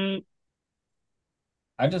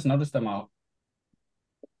 I just noticed them out.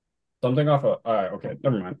 Something off of. All right. Okay.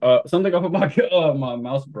 Never mind. Something off of my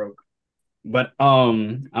mouse broke. But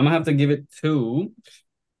I'm gonna have to give it to.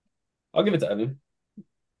 I'll give it to Evan.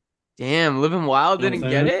 Damn, Living Wild You know didn't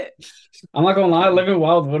what I'm get saying? it. I'm not gonna lie, Living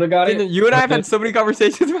Wild would have got it. You and I have but had so many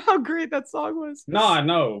conversations about how great that song was. No, I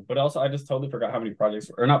know, but also I just totally forgot how many projects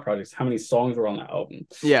or not projects, how many songs were on the album.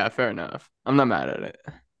 Yeah, fair enough. I'm not mad at it.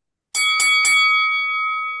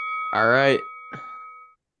 All right.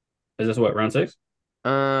 Is this what, round 6?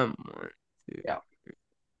 1, 2, Yeah.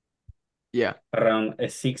 Yeah. Around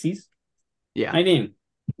 60s? Yeah. 19.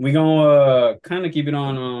 We gonna kind of keep it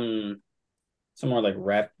on some more like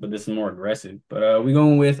rap, but this is more aggressive. But we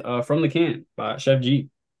going with From the Can by Chef G.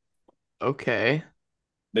 Okay.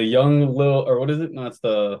 The young little, or what is it? No, it's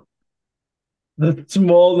the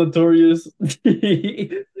small notorious.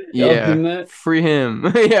 Yeah. Seen that? Free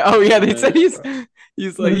him. Yeah. Oh yeah. They said he's like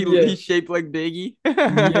Yeah. he's shaped like Biggie.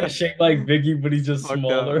 Yeah, shaped like Biggie, but he's just Fucked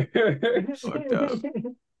smaller. Fucked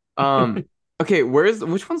up. Okay,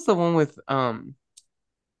 which one's the one with Jadakiss?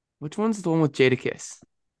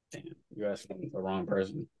 Damn, you asking the wrong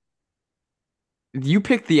person. You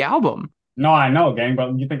picked the album No, I know, gang,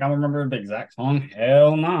 but you think I remember the exact song?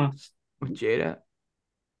 Hell nah. with Jada.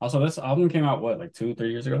 Also, this album came out what, like 2-3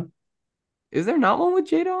 years ago? Is there not one with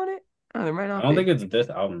Jada on it? Oh, there might not I don't be. think it's this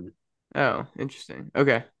album. Oh, interesting.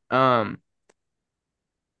 Okay.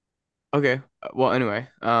 Okay. Well, anyway.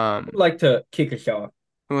 I'd like to kick a shot.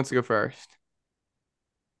 Who wants to go first?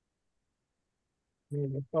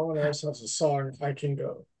 If someone else has a song, I can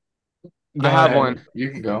go. I have one.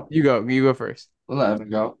 You can go. You go first. We'll let Evan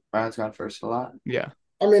go. Brian's gone first a lot. Yeah.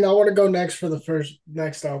 I mean, I want to go next for the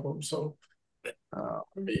next album. So, I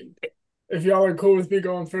mean, if y'all are cool with me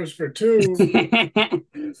going first for two,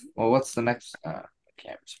 Well, what's the next? I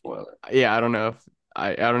can't spoil it. Yeah, I don't know if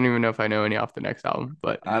I don't even know if I know any off the next album,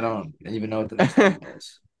 but I don't even know what the next album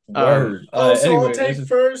is. Word. so Anyway, I'll take this is-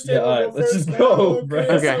 first. yeah, And we'll all right, go let's first just now. go, bro.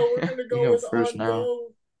 Okay, Okay. so we're gonna You go go with first On now.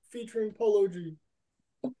 Go featuring Polo G.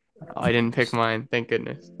 I didn't pick mine. Thank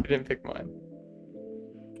goodness. I didn't pick mine.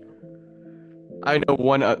 I know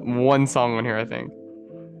one song on here, I think.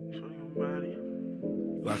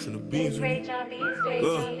 Locks in the beams. Great job,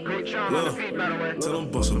 Tell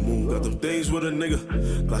them bust a move, got them things with a nigga.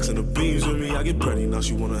 Glocks in the beams with me, I get pretty. Now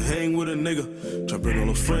she wanna hang with a nigga. Try bring all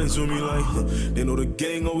her friends with me like, they know the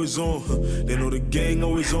gang always on. They know the gang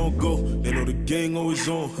always on go. They know the gang always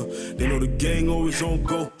on. They know the gang always on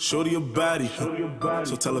go. Shorty a baddie,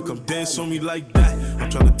 so tell her come dance on me like that.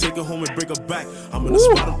 I'm trying to take her home and break her back. I'm in the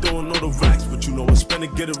spot, I'm throwing all the racks, but you know I spend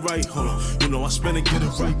it, get it right. Hold on, you know I spend it, get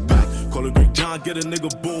it right back. Call it Great John, get a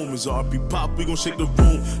nigga boom. It's RP pop, we gon' shake the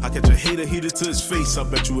room. I catch a hater, heat it to his face. I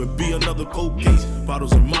bet you it'd be another cold case.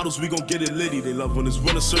 Bottles and models, we gon' get it litty. They love when it's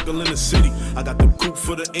winter circle in the city. I got the coupe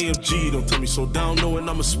for the AMG. Don't tell me so down, knowing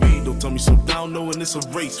I'm a speed. Don't tell me so down, knowing it's a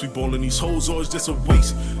race. We ballin' these hoes, or it's just a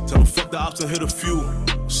waste. Tell them fuck the ops and hit a few.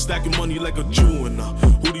 Stacking money like a Jew, and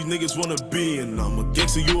who these niggas wanna be? And I'm a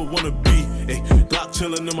gangster, you a wanna be. Hey, Glock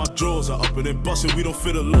chillin' in my drawers. I up it and bustin', we don't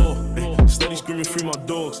fit the law. Ay, steady screaming free my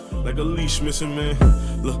dogs, like a leash missing, man.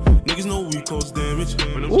 Look, niggas know we cause damage.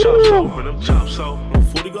 When them chops out, when them chops out.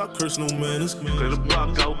 40 got curse, no manners. Clear the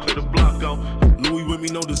block out, clear the block out. Louis with me,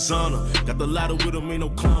 no designer. Got the ladder with him, ain't no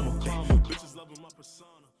climber. Ay, bitches loving my persona.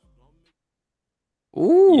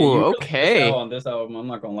 Ooh, you really okay. missed out on this album, I'm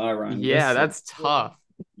not gonna lie, Ryan. Yeah, This- that's tough.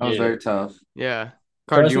 That was very tough. Yeah.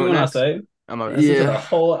 Card, Trust you me want when I next? say, I'm okay. listen to Yeah. the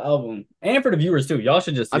whole album, and for the viewers too. Y'all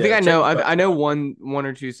should just. I think yeah, I check know. the- I know one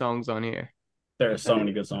or two songs on here. There are so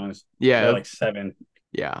many good songs. Yeah. There are like 7.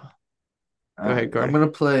 Yeah. Go ahead, Cardi. I'm gonna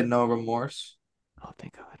play No Remorse. Oh,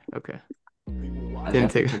 thank God. Okay. I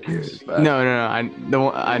Didn't take. definitely took yours, but- No. I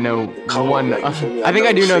know one. I think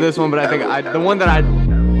I do know this one, but I think the one that you'll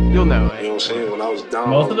know You know it. what I'm saying? When I was down,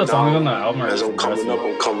 Most of the songs on the album are as I'm coming up,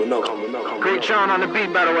 I'm coming up. Great John on the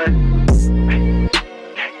beat, by the way.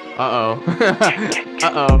 Uh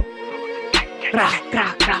oh.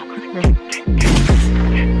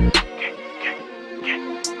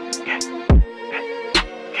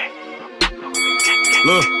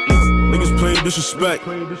 Look, niggas playing disrespect.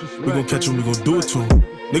 We gon' catch 'em, we gon' do it to 'em.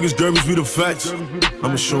 Niggas garbage, we the facts.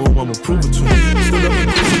 I'ma show 'em, I'ma prove it to 'em. Stood up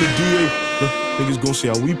and close to the DA. Look, niggas gon' see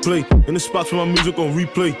how we play. In the spots for my music on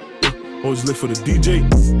replay. Look, always lit for the DJ.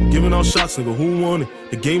 Giving out shots, nigga, who won it?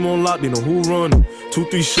 The game on lock, they know who run it.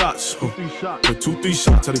 2-3 shots. The 2-3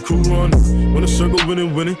 shots, how the crew run. When the circle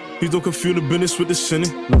winning. Please don't confuse the business with the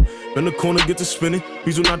sinning. Bend the corner, get to spinning.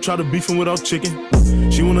 Please do not try to beef him without chicken.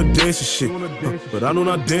 She wanna dance and shit, but I do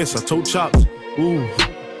not dance. I told Chops, ooh,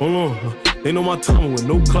 hold on. They know my timing with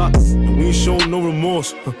no clock. And we ain't showing no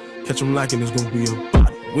remorse. Catch 'em lacking, it's gonna be a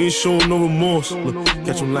body. We ain't showing no remorse. Look,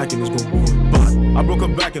 catch 'em lacking, it's gonna be a body. I broke her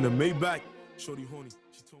back in the Maybach. Shorty horny,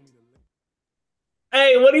 she told me to.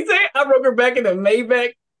 Hey, what'd he say? I broke her back in the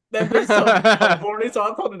Maybach. That bitch so horny, so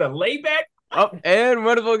I called it a layback. Oh, and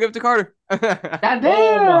might as well give it to Carter. Goddamn!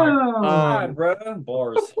 Oh my God, bro.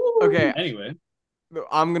 Bars. Okay. Anyway.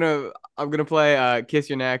 I'm gonna play "Kiss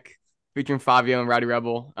Your Neck" featuring Fabio and Rowdy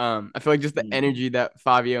Rebel. I feel like just the energy that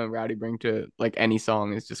Fabio and Rowdy bring to like any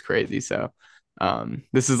song is just crazy. So,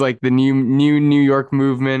 this is like the new New York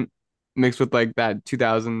movement mixed with like that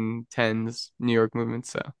 2010s New York movement.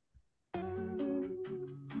 So.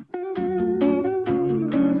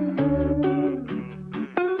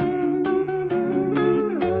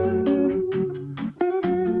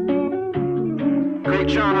 Great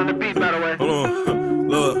John on the beat, by the way. Hold on,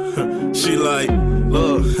 look, she like,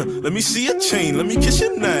 look, let me see your chain, let me kiss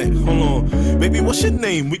your neck. Hold on, baby, what's your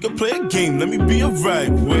name? We can play a game, let me be a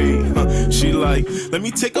rag. Wait, she like, let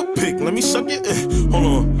me take a pic, let me suck it. Hold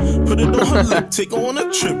on, put it on her lip, take her on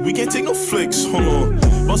a trip. We can't take no flicks. Hold on,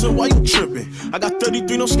 buzzin', why you tripping? I got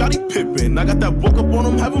 33, no Scottie Pippen. I got that woke up on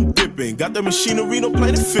him, have him dipping. Got that machinery, no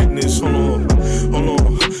Planet Fitness. Hold on.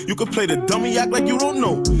 You can play the dummy, act like you don't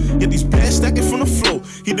know. Get these pants stacking from the flow.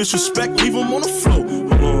 He disrespect, leave him on the floor.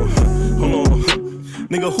 Hold on.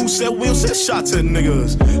 Nigga, who said we don't set shots at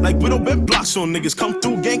niggas? Like we don't bet blocks on niggas. Come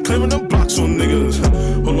through, gang clearing them blocks on niggas.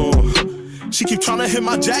 Hold on. She keep tryna hit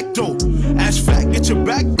my jack dope. Ass fat, get your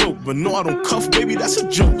back broke. But no, I don't cuff, baby, that's a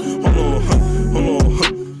joke. Hold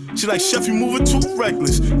on. She like, Chef, you moving too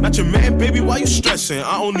reckless. Not your man, baby, why you stressing?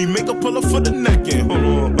 I only make a pull up for the neck end. Hold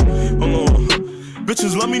on.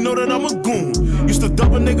 Bitches let me know that I'm a goon. Used to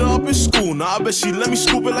dump a nigga up in school. Now I bet she let me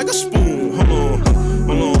scoop it like a spoon.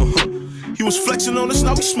 Hold on. He was flexing on us,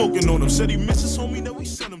 now we smoking on him. Said he misses homie, now we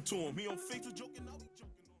send him to him. He on Facebook joking, now we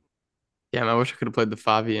joking on him. Yeah, man, I wish I could have played the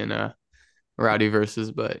Favi and Rowdy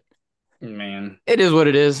versus, but Man. it is what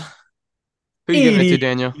it is. Who you giving it to,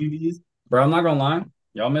 Daniel? Bro, I'm not gonna lie.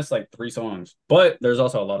 Y'all missed like 3 songs. But there's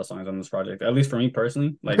also a lot of songs on this project. At least for me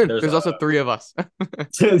personally. Like There's also 3 of us.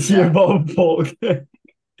 You're both bold. But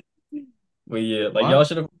yeah, like y'all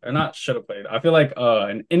should have or not should have played. I feel like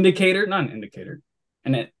an indicator, not an indicator.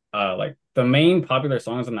 And it like the main popular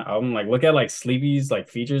songs on the album, like look at like Sleepy's like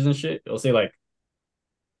features and shit. You'll see like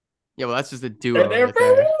yeah, well that's just a duo right there.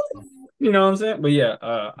 You know what I'm saying? But yeah,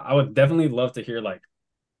 I would definitely love to hear like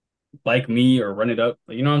Me or Run It Up.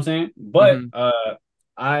 You know what I'm saying? But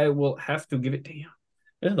I will have to give it to you.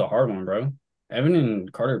 This is a hard one, bro. Evan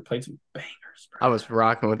and Carter played some bangers, bro. I was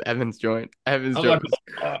rocking with Evan's joint. Evan's joint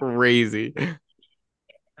was crazy.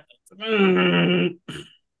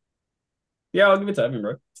 Yeah, I'll give it to Evan,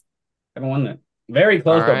 bro. Evan won that. Very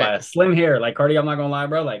close, though, by a slim hair. Like, Cardi, I'm not gonna lie,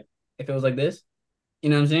 bro. Like, if it was like this, you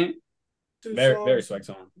know what I'm saying? Very swag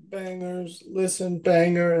song. Bangers, listen,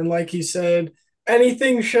 banger. And like he said,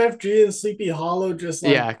 anything Chef G and Sleepy Hollow just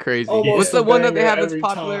like yeah, crazy. What's the one that they have that's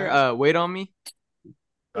popular? Wait on Me?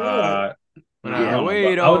 Wait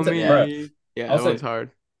on Me. Yeah, that one's hard.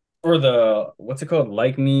 Or the what's it called?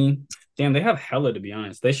 Like Me. Damn, they have hella to be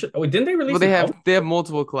honest. They should didn't they release they have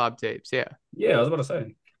multiple collab tapes, yeah. Yeah, I was about to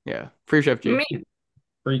say. Yeah. Free Chef G.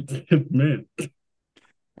 Man.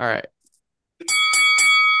 All right.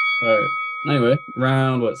 Anyway,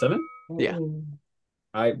 round 7? Yeah.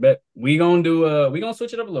 I bet we gonna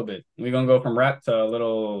switch it up a little bit. We're gonna go from rap to a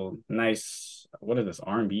little nice. What is this?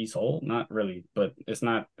 R&B soul? Not really, but it's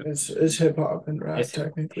not. It's hip hop and rap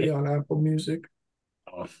technically on Apple Music.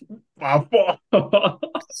 Oh.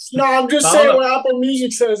 No, I'm just saying what Apple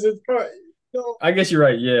Music says. It's probably, I guess you're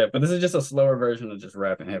right. Yeah, but this is just a slower version of just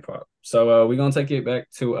rap and hip hop. So we're gonna take it back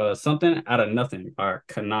to Something Out of Nothing by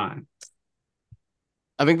Kanan.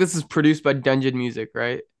 I think this is produced by Dungeon Music,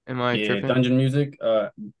 right? Am I tripping? Dungeon Music,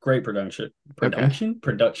 great production, by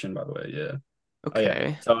the way, yeah. Okay. Oh,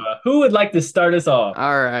 yeah. So who would like to start us off?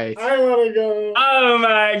 All right. I want to go. Oh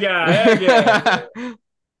my god. Okay.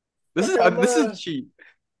 This is cheap.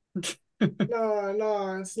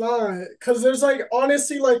 No, it's not. Because there's like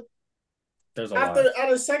honestly like there's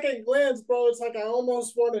at a second glance, bro, it's like I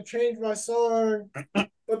almost want to change my song,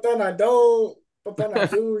 but then I don't. But then I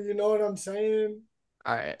do. You know what I'm saying?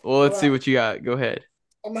 All right. Well, let's see what you got. Go ahead.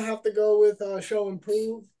 I'm gonna have to go with Show and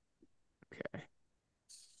Prove. Okay.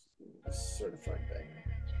 Certified banger.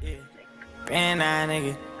 Yeah. Been that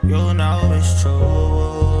nigga, you know it's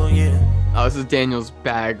true, yeah. Oh, this is Daniel's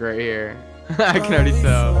bag right here. I can already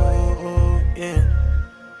tell. Yeah.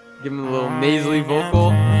 Give him a little nasally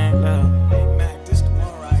vocal.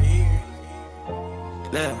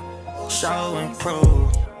 Show and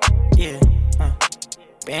Prove, yeah.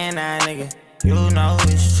 Been that nigga, you know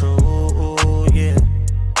it's true, yeah.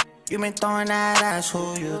 You been throwing that ass,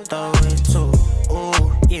 who you throw it to?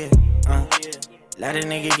 Ooh, yeah, let a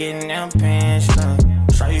nigga get in them pants,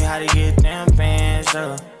 show you how to get them pants,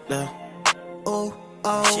 ooh,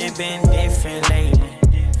 oh, shit been different lately,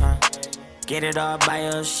 get it all by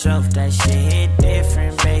yourself, that shit hit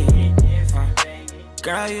different, baby,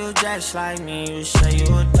 girl, you just like me, you say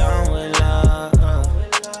you were done with love,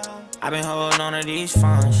 I been holding on to these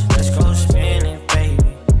funds, let's go spin it, baby.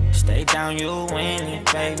 Stay down, you winning,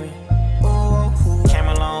 baby. Ooh, came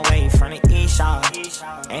a long way from the east side.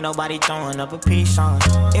 Ain't nobody throwing up a peace sign.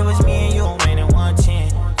 It was me and you, man, in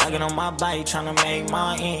 110. Tugging on my bike, trying to make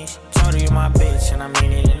my ends. Told you my bitch, and I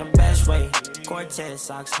mean it in the best way. Cortez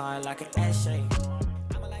socks hard like an essay.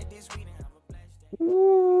 I'ma like this weed and have a blessed day.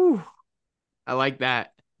 Ooh, I like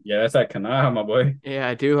that. Yeah, that's that Kanah, my boy. Yeah,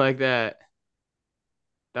 I do like that.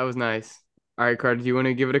 That was nice. All right, Carter, do you want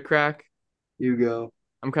to give it a crack? You go.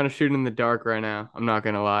 I'm kind of shooting in the dark right now. I'm not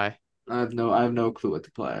gonna lie. I have no clue what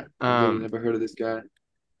to play. I've never heard of this guy.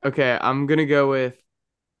 Okay, I'm gonna go with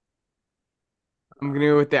the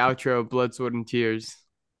outro, Blood, Sweat, and Tears.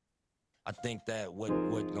 I think that what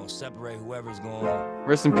gonna separate whoever's gonna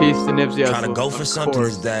rest in peace to Nipsey Hussle. Trying to go for something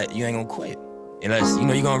is that you ain't gonna quit unless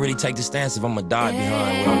you're gonna really take the stance if I'm gonna die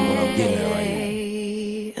behind what I'm getting at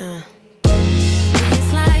right now.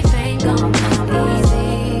 This life ain't gonna come easy.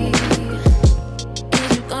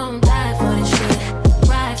 You gon' die for this shit.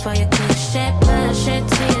 Ride for your good shit, blood, shed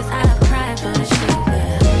tears. I've cried for this shit.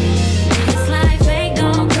 This life ain't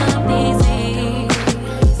gonna come easy.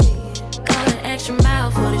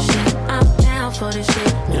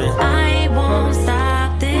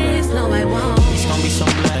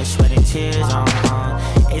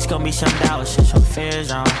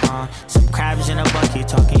 Some crabs in a bucket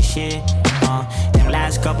talking shit. Them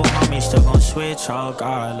last couple homies still gon' switch. Oh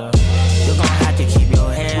God, look, you gon' have to keep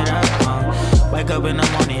your head up. Wake up in the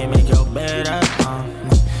morning and make your bed up.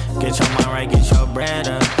 Get your mind right, get your bread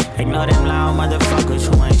up. Ignore them loud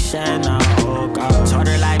motherfuckers who ain't said no. Oh God, told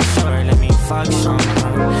her life short, let me fuck some.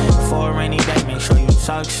 For a rainy day, make sure you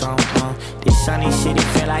tuck some. This sunny city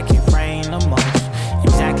feel like it rain the most.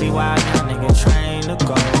 Exactly why a young nigga train to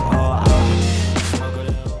go.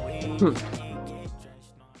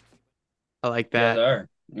 I like that.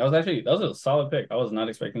 That was a solid pick. I was not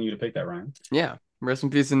expecting you to pick that, Ryan. Yeah. Rest in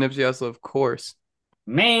peace to Nipsey Hussle, of course.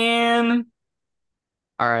 Man.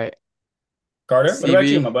 All right. Carter, CB. what about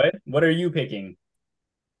you, my bud? What are you picking?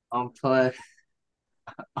 I'll play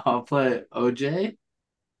OJ.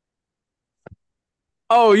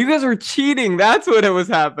 Oh, you guys were cheating. That's what it was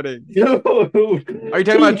happening. Are you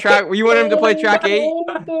talking about track? You wanted him to play track 8?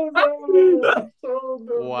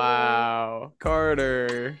 Wow.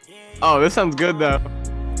 Carter. Oh, this sounds good, though.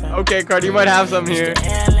 Okay, Carter, you might have some here.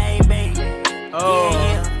 Oh.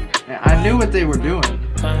 I knew what they were doing.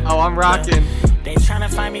 Oh, I'm rocking. They tryna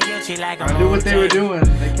find me guilty like I knew what they were doing.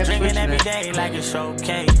 They kept drinking switching every it. day like it's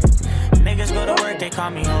okay. Niggas go to work, they call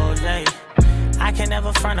me Jose. I can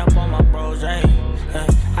never front up on my bros, I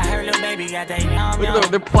heard little baby got that young. Look at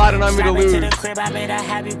them, they're plotting on me to lose. To the crib, I bet I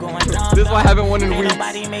have you going dumb. This is why I haven't won in Ain't weeks.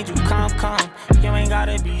 nobody made you come. You ain't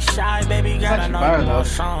gotta be shy, baby. Gotta know fire, you though. want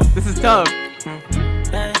some. This is tough.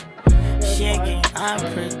 She get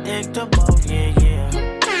unpredictable, yeah.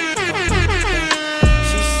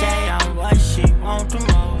 She say I'm what she want the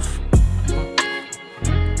most.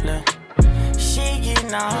 Look, she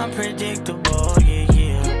getting unpredictable, yeah.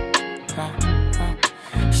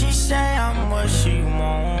 She say I'm what she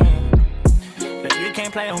want. But you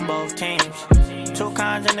can't play on both teams. Two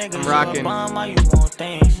kinds of niggas, you a bum or you want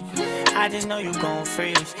things. I just know you gon'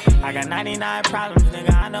 freeze. I got 99 problems,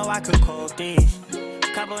 nigga. I know I could cope these.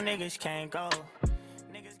 Couple niggas can't go.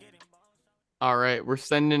 All right, we're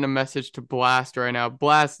sending a message to Blast right now.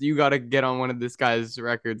 Blast, you gotta get on one of this guy's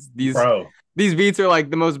records. These beats are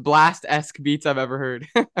like the most Blast-esque beats I've ever heard.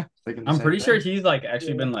 I'm pretty sure he's like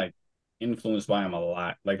actually been like influenced by him a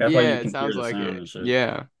lot. Like that's why you can it sounds hear the like sound it. and shit.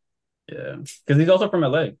 Yeah. Yeah. Because he's also from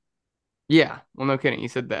LA. Yeah. Well, no kidding. You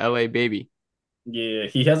said the LA baby. Yeah.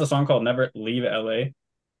 He has a song called Never Leave LA.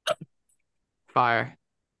 Fire.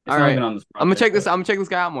 It's All not right. even on this I'm gonna check project, this. I'm gonna check this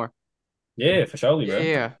guy out more. Yeah, for sure, bro.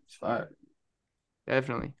 Yeah. It's fire.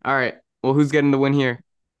 Definitely. All right. Well, who's getting the win here?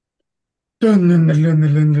 I'm not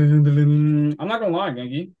gonna lie,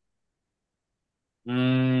 Genki.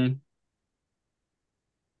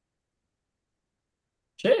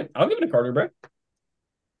 Shit, I'll give it to Carter, bro.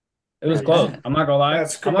 It was close. I'm not gonna lie. I'm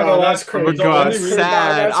not gonna lie. That's crazy. I'm going out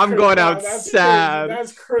sad. I'm going out sad.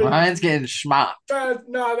 That's crazy. Ryan's getting schmopped.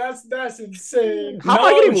 That's insane. How am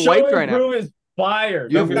I getting Show wiped and right now? Prove is fire.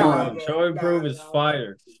 You have Don't get me one. wrong. Show and Prove is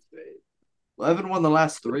fire. 11 won the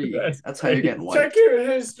last 3. That's how you're getting Check wiped. your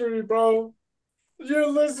history, bro. Your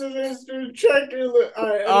listening history. Check your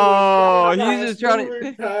Alright, Oh, anyways, he's just trying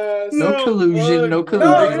to. No collusion. No They're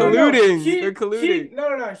collusion. colluding. He- They're colluding.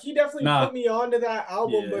 No. He definitely Nah. put me onto that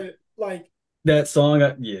album, Yeah. but like That song,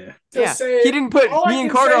 yeah. to Yeah. say He didn't put all I me and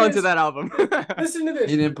can Carter say onto is- that album. Listen to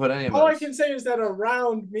this. He didn't put any of All I us. can say is that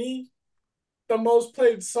around me, the most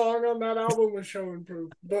played song on that album was Show and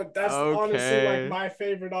Prove. But that's honestly Okay. like my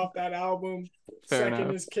favorite off that album. Fair Second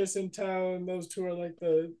enough. is Kiss in Town. Those two are like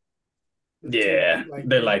the Yeah. like,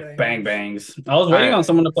 They're big like bang bangers. bangs. I was waiting Alright. on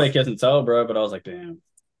someone to play Kiss and Tell, bro, but I was like, damn.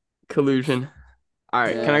 Collusion. All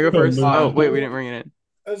right. Yeah. Can I go first? Come on. Oh, wait. We didn't ring it in.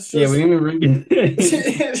 It's just, Yeah, we didn't even ring it. it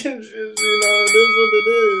is what it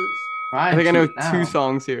is. I think I know Ryan, two now.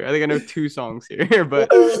 songs here. I think I know 2 songs here, but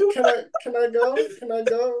Can I go? Can I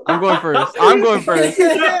go? I'm going first. I'm going first. He's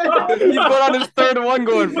going on his third one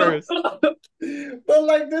going first. But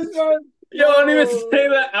like this one, Yo, I didn't even say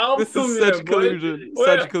that album. This is yet, such boy. collusion. Wait,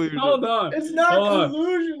 Such collusion. Hold on. it's not Hold on.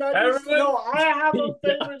 collusion. I just Everyone- know I have a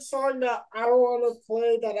favorite song that I want to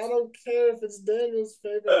play that I don't care if it's Daniel's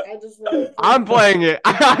favorite. I just want to I'm playing it.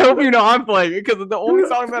 I hope you know I'm playing it because the only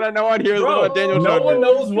song that I know on here is the one Bro, that Daniel no showed one me.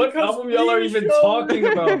 knows what Because album y'all are we even showed talking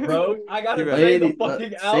you. about, bro. I gotta Say say the Say fucking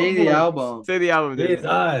the album. album. Say the album, dude. It's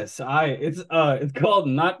us. It's called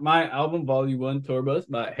Not My Album Volume 1 Tour Bus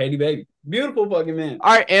by Haiti Baby. Beautiful fucking man.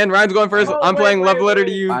 All right, and Ryan's going first. Oh, I'm wait, playing wait, Love Letter wait.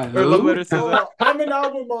 to You By or Love who? Letter to SZA I'm an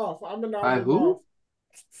album off. I'm an By album who? off.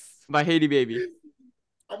 by Haiti Baby.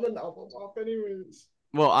 I'm an album off, anyways.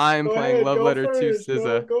 Well, I'm Go playing ahead, Love go Letter first, to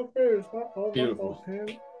SZA. Go first. My fault, Beautiful.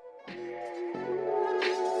 man.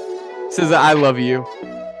 SZA, I love you.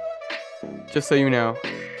 Just so you know.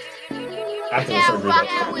 After the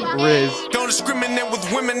surgery, though. Riz. Don't discriminate with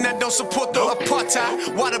women that don't support the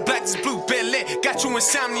apartheid. Why the black is blue lit? Got you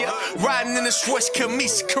insomnia. Riding in a Schwartz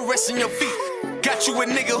camise, caressing your feet. Got you a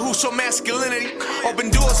nigga who show masculinity. Open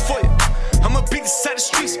doors for you. I'ma beat the side of the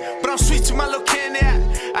streets, but I'm sweet to my little candy.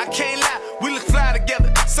 I can't lie, we look fly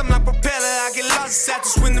together. Something like propeller, I get lost inside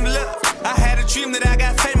this wind of love. I had a dream that I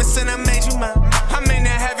got famous and I made you mine. I may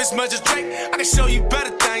not have as much as Drake, I can show you better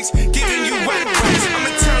things, giving you right praise. I'm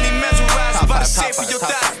eternally mesmerized by the shape of your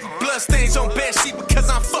thighs. Blood stains on bed sheet because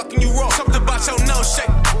I'm fucking you raw. Something about your nose shape,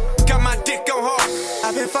 got my dick on hard.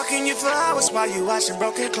 I've been fucking you for hours while you watching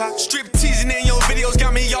Broken Clock. Strip teasing in your videos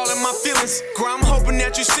got me all in my feelings. Girl, I'm hoping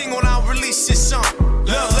that you sing when I release this song.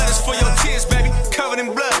 Love letters for your tears, baby, covered in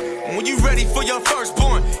blood. And when you ready for your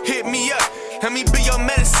firstborn, hit me up. Let me be your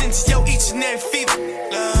medicine to your each and every fever.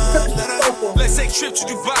 Love letter. Let's take a trip to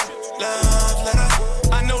Dubai. Love letter.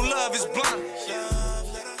 I know love is blind.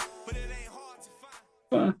 Love letter. But it ain't hard to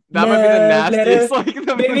find. That might be the nastiest. Like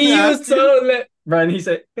the Baby, you nastiest. so let. Right, and he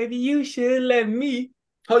said, "Baby, you should let me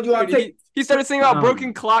hold you on tape." He started singing about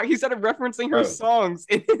Broken Clock. He started referencing her songs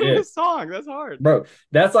in his song. That's hard. Bro,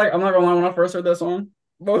 that's like, I'm not gonna lie, when I first heard that song,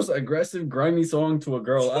 most aggressive, grimy song to a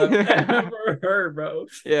girl I've ever heard, bro.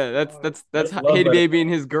 Yeah, that's love Haiti that. Baby in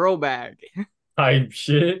his girl bag. Type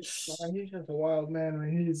shit. Man, he's just a wild man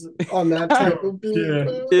when he's on that type of beat.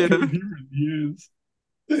 Yeah. man. He really is.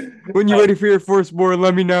 When you're ready for your firstborn,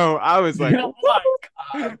 let me know. I was like, Oh my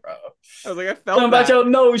God, bro. I was like, I felt Something about that. your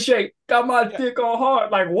nose shape. Got my dick on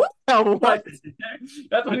hard. Like, what? What? Like,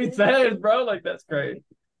 that's what he says, bro. Like, that's great.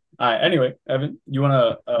 All right. Anyway, Evan, you want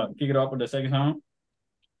to kick it off with the second song?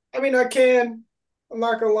 I mean, I can. I'm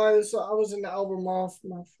not gonna lie. This I was in the album off.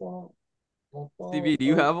 My fault. CB, do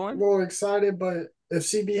you have one? I'm more excited, but if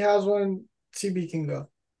CB has one, CB can go.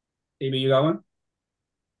 CB, you got one?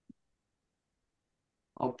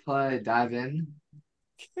 I'll play Dive In.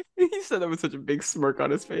 He said that with such a big smirk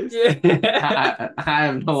on his face. I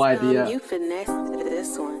have no idea. You finessed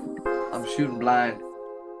this one. I'm shooting blind.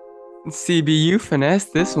 CB, you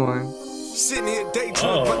finessed this one. Sitting here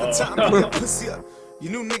daydreaming by the time I get pussy up. You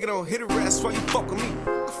new nigga don't hit her ass while you fuck with me.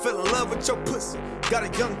 I fell in love with your pussy. Got a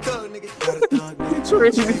young thug nigga. Got a thug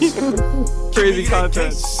nigga. Crazy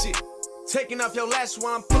content. Shit. Taking off your lash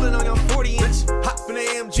while I'm pulling on your 40-inch. Hop in the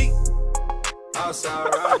AMG. Outside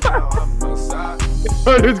right now, I'm outside.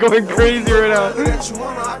 It's going crazy right now. That you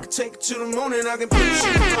wanna, I can take it to the moon and I can put you on.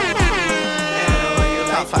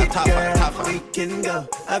 Top five. We can go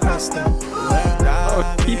across the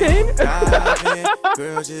world. T-Pain?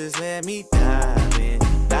 Girl, just let me dive in.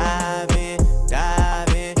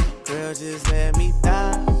 Girl, just let me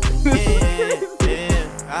dive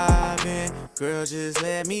in. Girl, just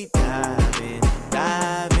let me dive in.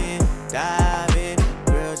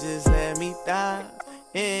 Girl, just let me dive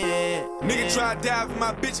in. Nigga try to dive in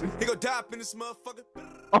my bitch. He go dive in this motherfucker.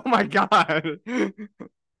 Oh my god.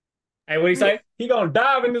 Hey, what he say? He gonna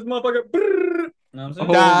dive in this motherfucker. Know what I'm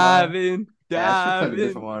saying? Diving. Yeah, I should play a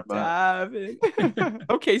different one, but- Diving.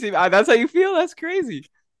 Okay, see, that's how you feel? That's crazy.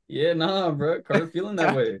 Yeah, nah, bro. Carter feeling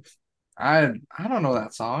that way. I don't know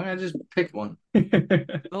that song. I just picked one.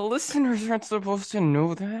 The listeners aren't supposed to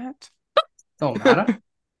know that. Don't matter.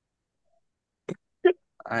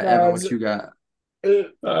 Evan, what you got? All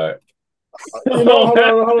right. You know, hold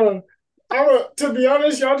on. To be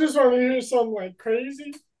honest, y'all just want to hear something like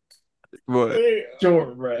crazy. What? Hey,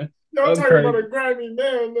 Sure, bro. y'all I'm talking crazy. about a Grammy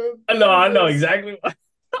man. I know exactly what.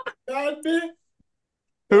 That bit.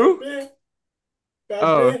 Who? That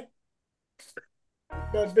Oh. bit.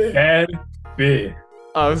 That bit. Bad bitch.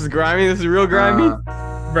 Oh, this is grimy. This is real grimy.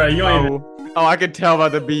 Bro, you ain't even. Oh, I could tell by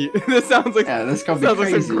the beat. This sounds like this gonna be sounds like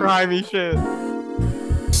some crazy. grimy shit.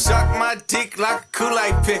 Suck my dick like a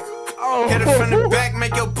Kool-Aid pick. Oh. Hit it from the back,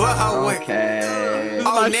 make your butthole wet. Okay.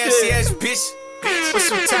 Oh, my nasty shit. ass bitch. With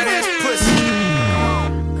some tight ass pussy.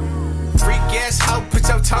 Freak ass hoe, put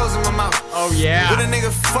your toes in my mouth. Oh yeah. With a nigga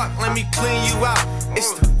fuck, let me clean you out.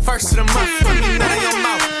 It's the first of the month, let me nut in your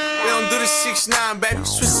mouth. We don't do the 6ix9ine, baby,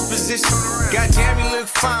 switch the position. Goddamn, you look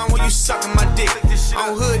fine when you sucking my dick.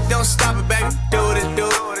 On hood, don't stop it, baby, do it.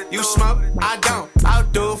 You smoke, I don't, I'll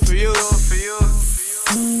do it for you.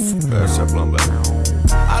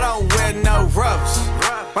 I don't wear no rubbers.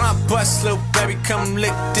 When I bust, little baby, come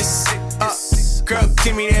lick this up. Girl,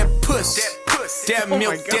 give me that puss. That Oh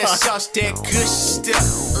milk, my that God. sauce, that good stuff.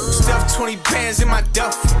 Stuff 20 bands in my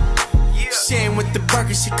duffel. She ain't with the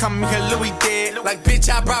burger, she call me her Louis dead. Like, bitch,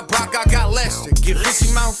 I brought Brock, I got Lester. Give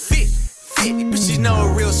Richie Mount fit, but she know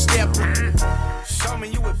a real stepper. Show me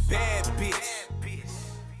you a bad bitch.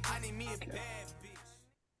 I need me a bad bitch.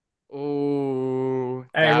 Oh,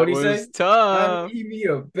 Hey, what do you say? Tough. Evie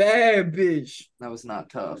a bad bitch. That was not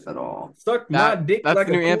tough at all. Suck my dick That's like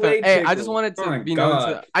the new a anthem. Kool-Aid Hey, I pickle. just want it Oh to my be known God.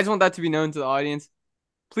 to. I just want that to be known to the audience.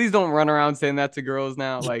 Please don't run around saying that to girls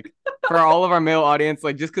now. Like for all of our male audience,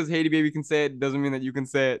 like just because Haiti Baby can say it doesn't mean that you can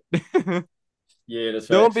say it. Yeah, that's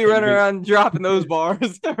Don't facts. be running around dropping those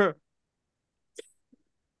bars.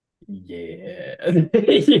 Yeah.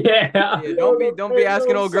 Yeah, don't be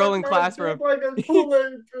asking old girl in class for a like a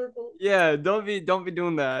Kool-Aid pickle. yeah. Don't be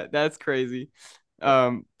doing that. That's crazy.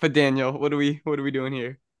 But Daniel, what are we doing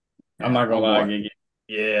here? I'm not gonna lie, Gigi.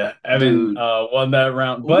 Yeah, Evan won that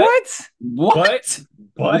round. But What?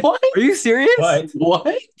 What? Are you serious?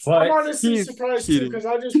 What? I'm honestly surprised too cheating. because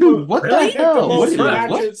I just Dude, what the picked hell? the most What is that? ratchet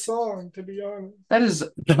What? song, to be honest. That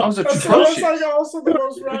was That's atrocious. like also the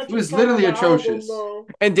most ratchet. It was song literally on the album, atrocious. though.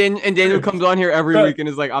 And Daniel comes on here every week and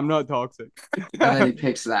is like, I'm not toxic. And then he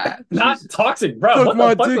picks that. Not toxic, bro. Suck What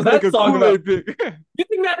my the fuck dick was like that a song Kool-Aid about? pick. You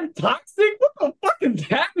think that is toxic? What the fuck does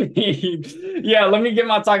that mean? Yeah, let me get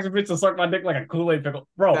my toxic bitch to suck my dick like a Kool-Aid pickle.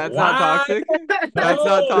 Bro, That's why? not toxic. That's No,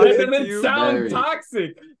 not toxic That to doesn't you. sound Very. toxic.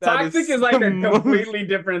 That Toxic is is like the a most- completely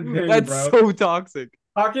different thing, That's bro. so toxic.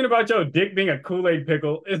 Talking about your dick being a Kool-Aid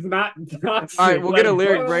pickle is not toxic. All right, we'll get a Like,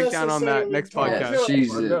 lyric bro, breakdown on that next Yeah, podcast. Yeah,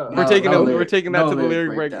 Jesus. We're taking we're taking that no to the lyric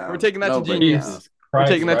break. breakdown. We're taking that No to Genius. breakdown. We're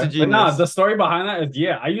taking that to But nah, Genius. the story behind that is,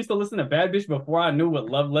 yeah, I used to listen to Bad Bitch before I knew what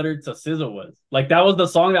Love Letter to SZA was. Like, that was the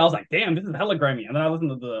song that I was like, damn, this is hella grimy. And then I listened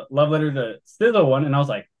to the Love Letter to SZA one, and I was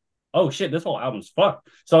like, oh shit, this whole album's fucked.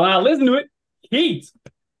 So when I listened to it, heat.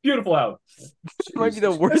 Beautiful album. It might be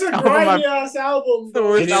the worst It's a album grimy I've ass album. the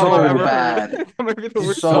worst It's album so I've ever bad. heard. That might be the It's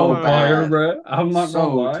worst so album I've ever Fire, heard. bro. I'm not gonna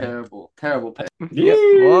So lie. terrible pick. Yeah.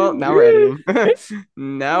 Well, now we're editing.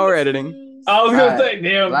 Now we're editing. I was gonna Alright, say,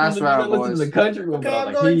 damn, last listen round, to boys. the country one, Okay, but I I'm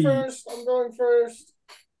was going like, first. I'm going first.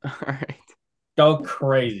 All right. go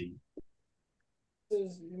crazy.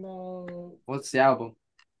 This is, What's the album?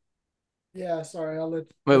 yeah, sorry, I'll let.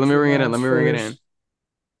 Wait, let me you ring it in. guys Let me ring it first. in.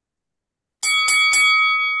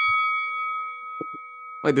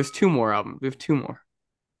 Wait, there's two more albums. We have two more.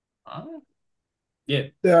 Yeah,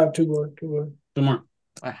 Yeah, two more. two more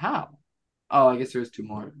How? Oh, I guess there's two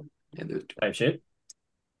more. Yeah, there's two. type shit.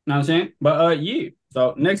 Know what I'm saying? But yeah.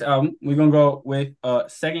 So next album, we're gonna go with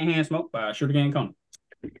Secondhand Smoke by Shooter Gang Kona.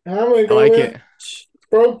 I'm gonna I go like with it.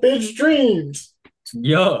 Broke Bitch Dreams.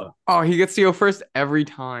 Yeah. Oh, he gets to go first every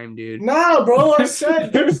time, dude. Nah, bro, I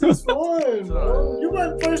said this one, bro. You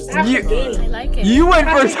went first half the You- game. I like it. You went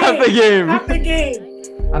first half the game. Half the game.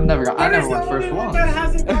 I never That is the went only first one one. that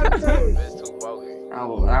hasn't got through.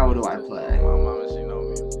 How do I play?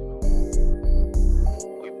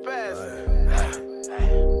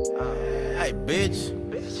 Hey,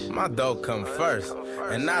 bitch, my dog come first.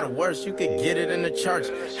 And not the worst, you could get it in the church.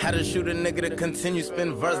 Had to shoot a nigga to continue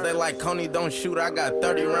spin verse. They like, Coney, don't shoot, I got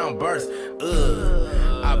 30 round bursts.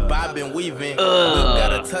 I bob and weaving.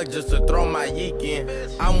 Got a tuck just to throw my yeek in.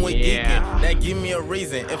 I'm with geeking, that give me a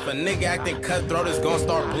reason. If a nigga acting cutthroat, it's gonna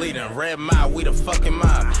start bleeding. Red mob, we the fucking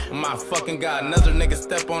mob. My fucking God, another nigga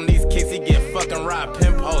step on these kicks, he get fucking robbed.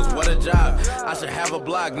 Pimp hoes, what a job. I should have a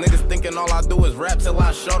blog. Niggas thinking all I do is rap till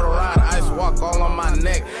I show the ride. Ice walk all on my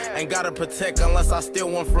neck. Ain't gotta protect unless I steal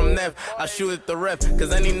one from Neff. I shoot at the ref,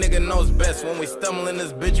 cause any nigga knows best. When we stumble in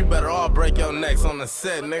this bitch, you better all break your necks on the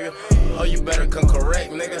set, nigga. Oh, you better come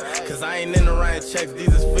correct, nigga. Cause I ain't in the writing checks,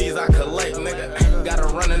 these is fees I collect, nigga. Got her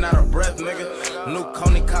running out of breath, nigga. New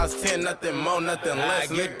Coney costs 10, nothing more, nothing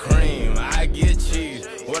less. I get cream, I get cheese.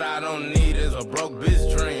 What I don't need is a broke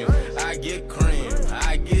bitch dream. I get cream,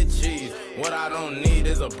 I get cheese. What I don't need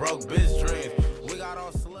is a broke bitch dream. We got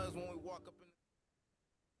all slugs when we walk up in.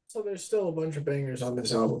 So there's still a bunch of bangers on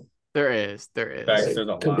this album. There is. There is. Facts, there's a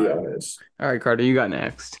To be lot. honest. All right, Carter, you got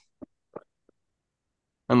next.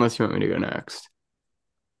 Unless you want me to go next.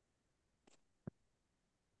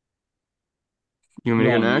 You want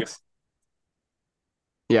me to go No, you- next?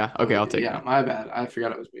 Yeah. Okay, I'll take Yeah, it. my bad. I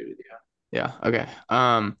forgot I was muted. Yeah. Yeah. Okay.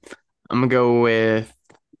 I'm gonna go with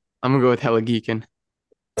Hella Geekin'.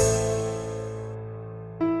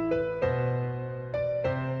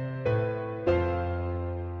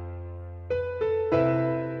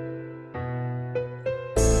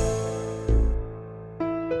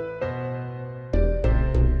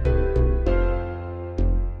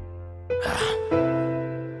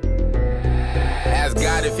 Ask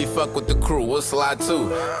God if he fuck with the crew, we'll slide too.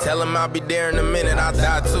 Tell him I'll be there in a minute, I'll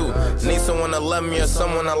die too. Need someone to love me or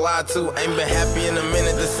someone to lie to. Ain't been happy in a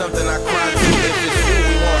minute, there's something I cry to. If it's true,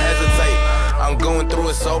 we won't hesitate. I'm going through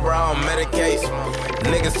it sober, I don't medicate.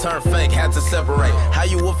 Niggas turn fake, had to separate. How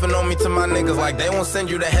you woofing on me to my niggas like they won't send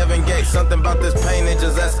you to heaven gate? Something about this pain, it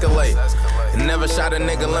just escalate. And never shot a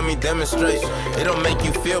nigga, let me demonstrate. It don't make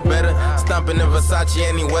you feel better. Stomping in Versace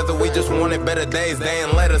any weather. We just wanted better days, they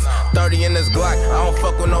ain't let us. 30 in this Glock, I don't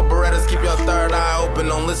fuck with no Berettas. Keep your third eye open,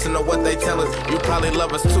 don't listen to what they tell us. You probably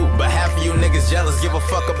love us too, but half of you niggas jealous. Give a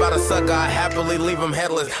fuck about a sucker, I happily leave him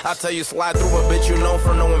headless. I tell you slide through a bitch you know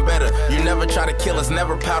for knowing better. You never try to kill us,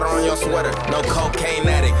 never powder on your sweater. No cocaine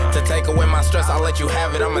addict, to take away my stress, I'll let you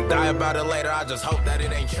have it. I'ma die about it later, I just hope that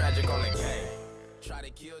it ain't tragic on the game. Try to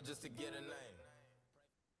kill just to get a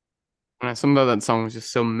name. Something about that song was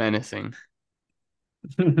just so menacing.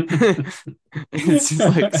 It's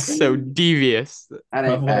just like so devious. What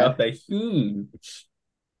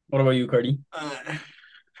about you, Cardi? I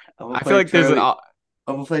feel like there's an. I'm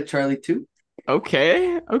gonna play Charlie 2.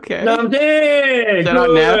 Okay. Shout Shout out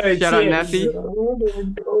Neff. Shout out Neffy.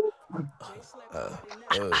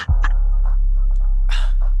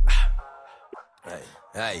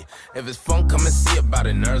 Hey, if it's fun, come and see about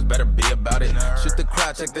it. Nerves better be about it. Shoot the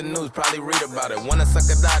crowd, check the news, probably read about it. When a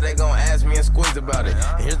sucker die, they gon' ask me and squeeze about it.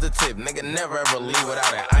 And here's the tip, nigga, never ever leave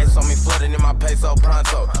without it. Ice on me flooding in my peso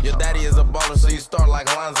pronto. Your daddy is a baller, so you start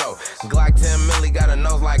like Lonzo. Glock 10 milli, got a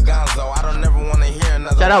nose like Gonzo. I don't never wanna hear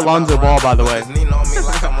another. Shout out Lonzo Ball, by the way. Nino on me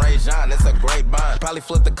like I'm Ray John, it's a great bond. Probably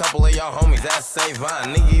flipped a couple of y'all homies, that's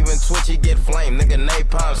Savon. Nigga even Twitch, he get flame, nigga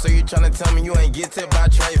napalm. So you tryna tell me you ain't get tipped by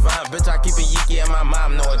Trayvon? Bitch, I keep it yeeky and my mom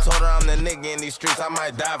know it. Told her I'm the nigga in these streets, I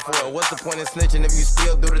might die for it. What's the point in snitching if you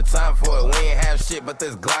still do the time for it? We ain't have shit, but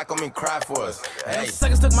this Glock on me cry for us. Hey.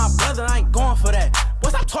 Seconds took my brother, I ain't going for that. Boy,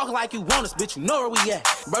 stop talking like you want us, bitch, you know where we at.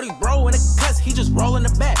 Brody bro in the cuts, he just rolling the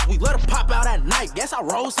back. We let her pop out at night, guess I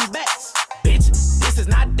roll some bats. Bitch, this is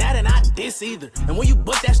not that and not this either. And when you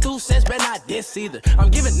book that stool sets, better not this either. I'm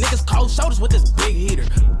giving niggas cold shoulders with this big heater.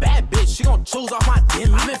 Bad bitch, she gon' choose off my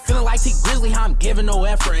dim. I've been feeling like T Grizzly, how I'm giving no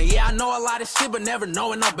effort. And yeah, I know a lot of shit, but never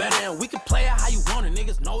knowing no better. And we can play it how you want it,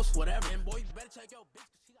 niggas know it's whatever. And boy, you better check your bitch,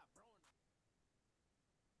 cause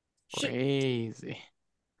she got Crazy.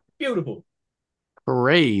 Beautiful.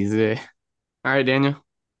 Crazy. All right, Daniel.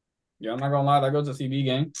 Yeah, I'm not gonna lie, that goes to CB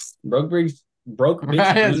gang. Broke bitch.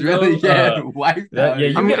 It's really wiped out.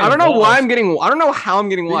 I mean, I don't know why I'm getting. I don't know how I'm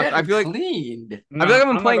getting watched. I feel like cleaned. I feel like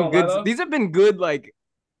I've been playing good. These have been good. Like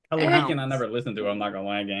Hella Geekin', I never listened to. I'm not gonna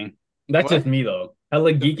lie, gang. That's just me though.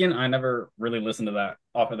 Hella Geekin', I never really listened to that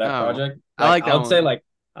off of that project. I like that. I would say like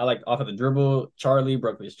I like off of the Dribble, Charlie,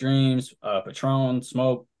 Brooklyn's Dreams, Patron,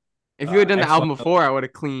 Smoke. If you had done the album before, I would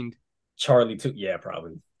have cleaned. Charlie too. Yeah,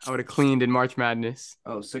 probably. I would have cleaned in March Madness.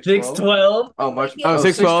 Oh, 6/12. Oh, March. Oh,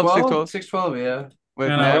 6/12. 6/12. 6/12. Yeah.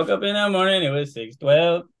 When I woke up in the morning, it was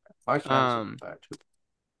 6/12.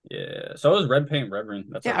 Yeah. So was Red Paint Reverend.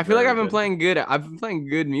 That's I feel like I've been playing good. I've been playing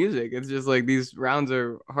good music. It's just like these rounds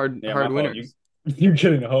are hard winners. You're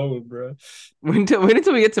getting hold, bro. Wait until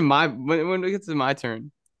we get to my when we get to my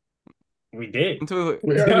turn. We did. You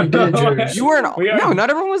weren't. No, not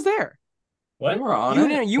everyone was there. What? We were on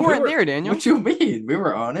it. You weren't there, Daniel. What you mean? We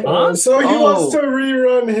were on it. So he wants to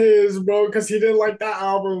rerun his, bro, because he didn't like the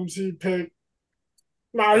albums he picked.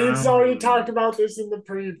 Nah, he's already talked about this in the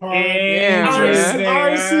pre-pod. Yeah,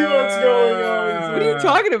 I see what's going on. What are you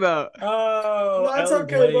talking about? Oh, that's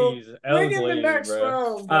okay, bro. Bring in the next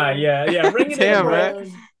round. Yeah. Bring it in, bro.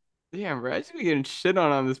 Damn, bro. I should be getting shit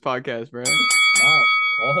on this podcast, bro. Wow.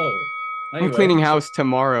 Oh. Anyway. I'm cleaning house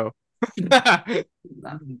tomorrow. We're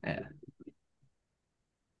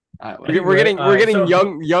getting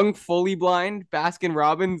young fully blind Baskin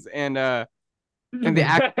Robbins and the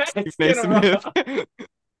actor Stephen A. Smith.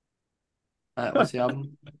 What's the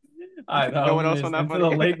album? No one else on that one. The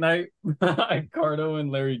late night, Cardo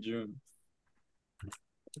and Larry June.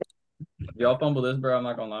 Y'all fumble this, bro. I'm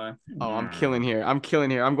not gonna lie. Oh, I'm killing here. I'm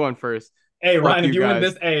going first. Hey, Ryan, if you win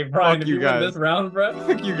this, win this round, bro,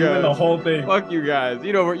 fuck you guys. Win the whole thing. Fuck you guys.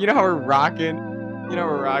 You know how we're rocking. Man,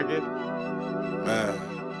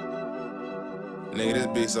 nigga, this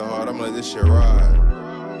beat so hard. I'm gonna let this shit ride.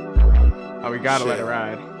 Oh, we gotta let it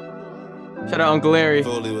ride. Shout out Uncle Larry.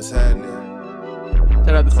 Fully, what's happening?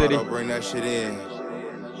 Shout out the city. Bring that shit in.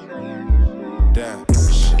 Damn.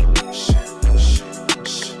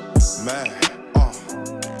 Man.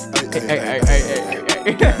 Hey.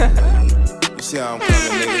 You see how I'm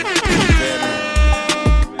coming, nigga?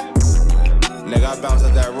 Nigga, I bounced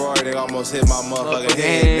at that Roy, nigga, almost hit my motherfucking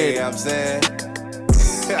head, nigga, you know what I'm saying?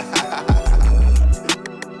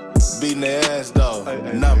 Beating their ass, though.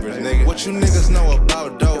 Numbers, nigga. What you niggas know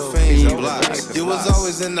about dope fiends? beans and Beans blocks. and You was blocks.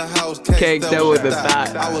 always in the house, Caked up with the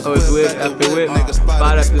thought. I was whip after whip, nigga,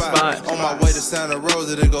 spot after spot. On my way to Santa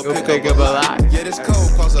Rosa to go Go pick up a lot. Yeah, this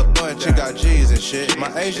cold cost a bunch, you got G's and shit.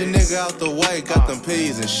 My Asian nigga out the way, got them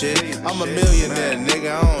P's and shit. I'm a millionaire,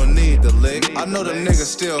 nigga, I don't need the lick. I know them niggas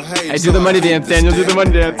still hate. Hey, do the money dance, Daniel. Do the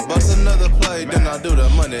money dance. Bust another play, then I do the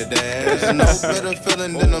money dance. No better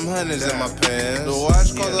feeling than them hundreds in my pants. The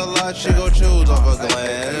watch costs a lot, she gon' choose off a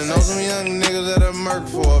glance. And know some young niggas that are murk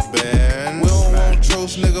for a band. We don't want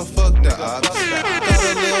truce, nigga, fuck the ops. Got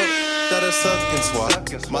a little that a suck and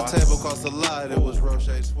swap. My table cost a lot, it was Roche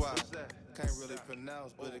swap. Can't really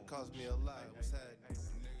pronounce, but it cost me a lot.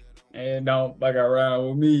 And don't fuck around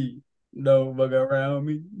with me. Don't fuck around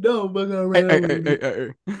with me. Don't fuck around with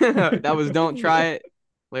me. That was Don't Try It.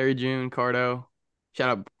 Larry June, Cardo. Shout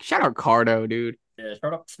out Cardo, dude. Yeah,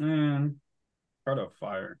 shout out, man. Shout out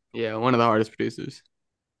fire. Yeah, one of the hardest producers.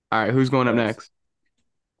 All right, who's going up next?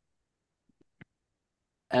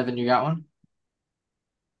 Evan, you got one?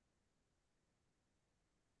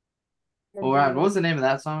 All right, what was the name of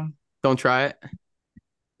that song? Don't Try It.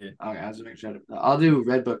 Yeah. Okay, I was making sure. I'll do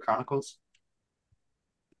Red Book Chronicles.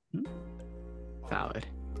 Valid.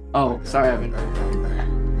 Oh, sorry, Evan. I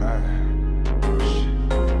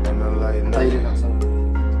thought you didn't know something.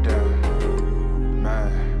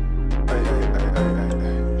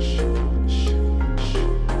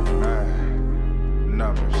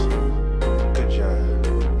 Numbers. Good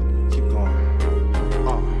job. Keep going.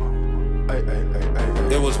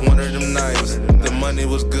 It was one of them nights. The money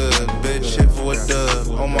was good. Bitch shit for a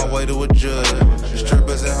dub. On my way to a judge.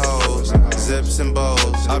 Strippers and hoes. Zips and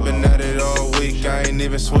bows. I've been at it all week. I ain't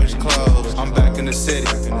even switched clothes. I'm back in the city.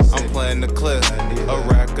 I'm playing the clip. A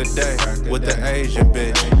rack a day with the Asian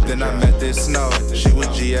bitch. Then I met this Snow. She was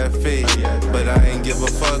GFE. But I ain't give a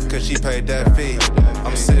fuck cause she paid that fee.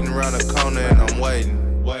 I'm sitting around the corner and I'm waiting.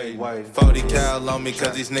 40 cal on me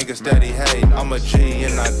cause these niggas steady hating. I'm a G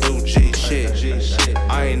and I do G shit.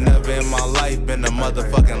 I ain't never in my life been a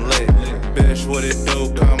motherfucking lit. Bitch, what it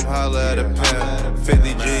do? Come holla at a pimp.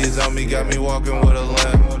 50 G's on me, got me walking with a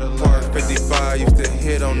limp. Park 55 used to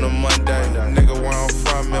hit on the Monday. Nigga, where I'm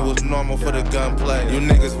from, it was normal for the gunplay. You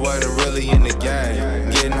niggas wasn't really in the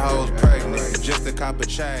game. Getting hoes pregnant, just to cop a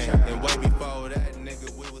chain. And way before that,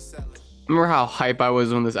 nigga, we was selling. Remember how hype I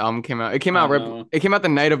was when this album came out? It came out it came out the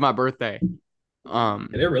night of my birthday. Did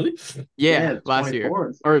it really? Yeah, last year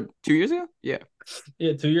or 2 years ago. Yeah.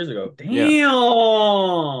 Yeah, 2 years ago. Damn.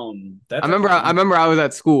 Yeah. That's I remember I was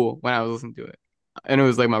at school when I was listening to it, and it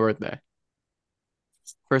was like my birthday.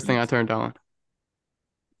 First thing I turned on.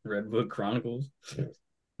 Red Book Chronicles.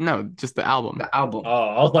 No, just the album. The album. Oh,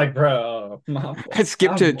 I was like, bro. I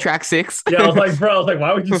skipped to track 6. Yeah, I was like, bro. I was like,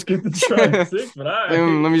 why would you skip the track 6? But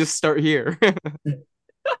Let me just start here.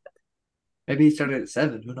 Maybe he started at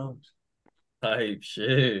 7. Who knows? Type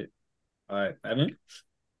shit. All right, Evan.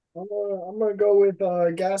 I'm gonna go with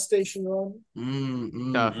Gas Station Run.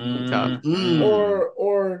 Tough.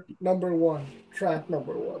 Or number one, track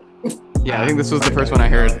number 1. Yeah, I think this was the first one I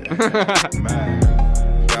heard.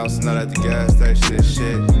 Bouncing out at the gas station and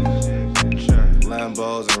shit.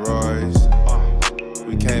 Lambos and Roy's.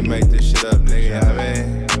 We can't make this shit up, nigga. You know what I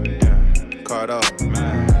mean? Cardo.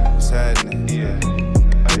 What's happening?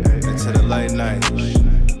 Into the late night.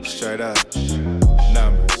 Straight up.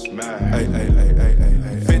 Numbers.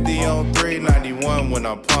 50 on 391 when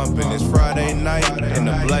I'm pumping. It's Friday night and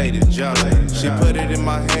the blade is jumping. She put it in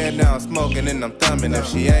my hand, now I'm smoking and I'm thumbing. If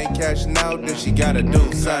she ain't cashing out, then she gotta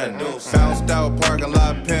do something. Bounced out, parking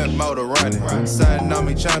lot, pimp, motor running. Something on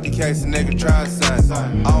me, chunky case, a nigga try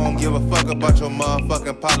something. I don't give a fuck about your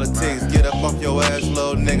motherfucking politics. Get up off your ass,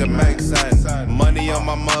 little nigga, make something. Money on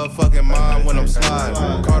my motherfucking mind when I'm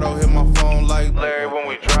sliding. Cardo hit my phone like Larry when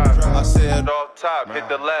we drive. I said off top, hit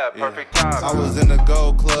the lab, perfect time. I was in the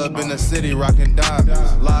gold club in the city, rocking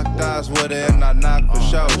diamonds. Locked eyes with her and I knocked for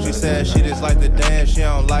show. She said she just like the dance, she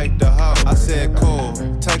don't like the hoe. I said cool,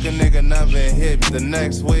 take a nigga number and hit me. The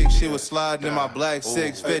next week she was sliding in my black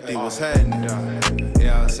 650, was heading. You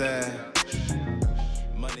know what I'm saying?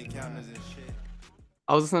 Money counters and shit.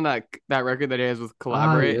 I was listening to that record that he has with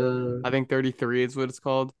Collaborate. I think 33 is what it's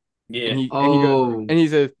called. Yeah. And he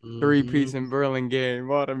says 3-piece in Burlingame,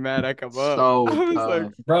 automatic above. So I was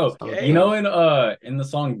like, bro, you know in the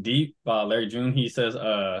song Deep by Larry June, he says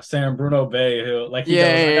San Bruno Bay Hill. Like he goes,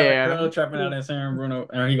 I got a girl trapping out in San Bruno,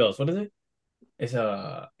 and he goes, what is it? It's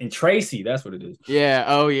in Tracy, that's what it is. Yeah,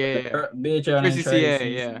 oh yeah. Bitch out in Tracy, Tracy.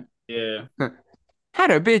 yeah. Yeah.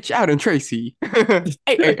 Had a bitch out in Tracy.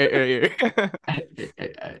 Hey.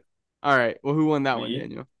 All right. Well, who won that one,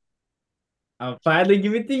 Daniel? I'll finally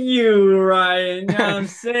give it to you, Ryan. You know what I'm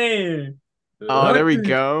saying? Oh, there we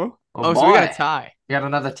go. Oh, so we got a tie. We got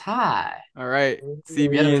another tie. All right. We had a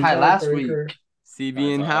CB tie and last week.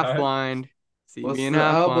 CB and Half Blind. What's CB and the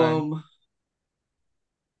Half Blind. album?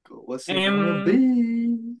 What's it gonna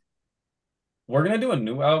be? We're gonna do a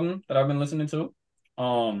new album that I've been listening to.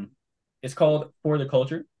 It's called For the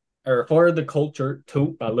Culture or For the Culture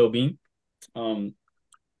 2 by Lil Bean.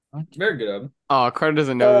 Very good album. Oh, Carter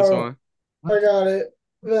doesn't know this one. I got it.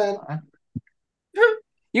 Then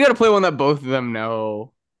You gotta play one that both of them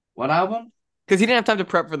know. What album? Because he didn't have time to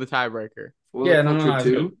prep for the tiebreaker. Yeah,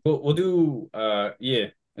 no. We'll do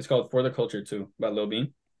it's called For the Culture 2 by Lil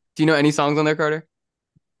Bean. Do you know any songs on there, Carter?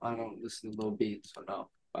 I don't listen to Lil Bean, so no.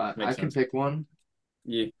 I Makes can sense. pick one.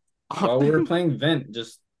 Yeah. While we were playing Vent,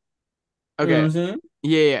 just Okay. You know what I'm saying?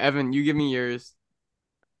 Yeah, Evan, you give me yours.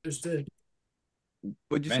 just did.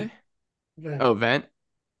 What'd you Vent. say? Vent. Oh, Vent.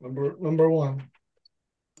 Number one.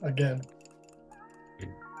 Again.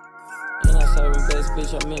 And I serve a best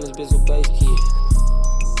bitch, I'm in this bitch with bass kid.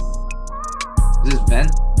 Is this Ben?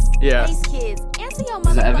 Yeah. Bass kids, answer your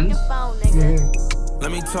Is it Evans? motherfucking phone, nigga.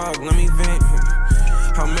 Let me talk, let me vent.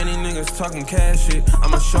 How many niggas talking cash shit?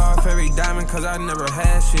 I'ma show off every diamond cause I never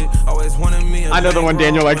had shit. Always wanted me a I know the one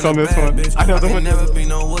Daniel likes on this one. I know the one. Never be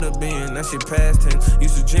no would've been, that shit past tense.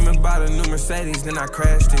 Used to dream about a new Mercedes, then I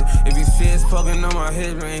crashed it. If you see it's poking on my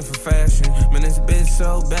head, it ain't for fashion. Man, this bitch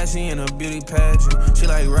so bad, she in a beauty pageant. She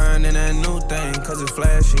like riding in that new thing, cause it's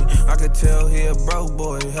flashy. I could tell he a broke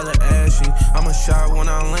boy, hella ashy. I'm a shot when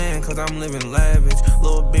I land, cause I'm living lavish.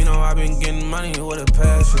 Lil Bino, I been getting money with a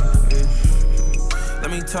passion. Yeah. Let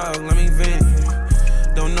me talk, let me vent.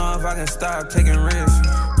 Don't know if I can stop taking risks.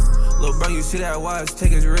 Lil' bro, you see that watch, take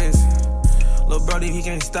his risk. Lil' brody, he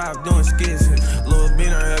can't stop doing skits. Lil'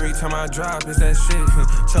 Beaner, every time I drop, it's that shit.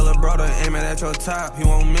 Tell a bro to aim it at your top, he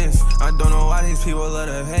won't miss. I don't know why these people love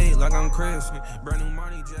to hate like I'm Chris. Brand new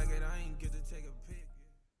money jacket, I ain't get to take a pic.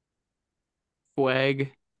 Fwag.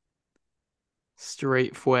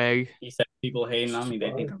 Straight fwag. He said people hating on me, they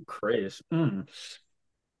think I'm Chris. He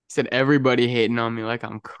said everybody hating on me like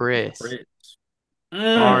I'm Chris. Chris.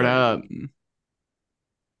 Hard up.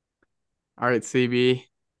 All right, CB.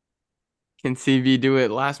 Can CB do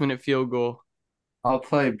it? Last minute field goal. I'll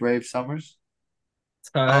play Brave Summers.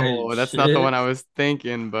 Oh, that's not the one I was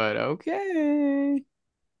thinking, but okay.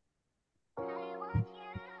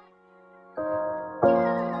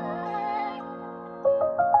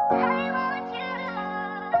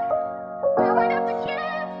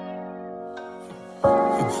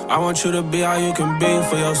 I want you to be all you can be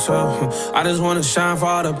for yourself. I just wanna shine for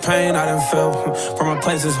all the pain I done felt. From a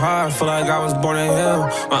place that's hard, feel like I was born in hell.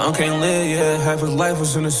 My uncle can't live, yeah, half his life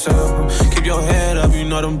was in a cell. Keep your head up, you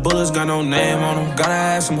know them bullets got no name on them. Gotta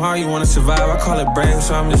ask them how you wanna survive, I call it brave.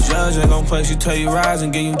 So I'm the judge, ain't gon' place you till you rise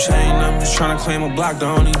and get you chain numbers. Tryna claim a block, the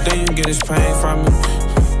only thing you get is pain from me.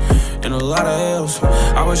 And a lot of L's.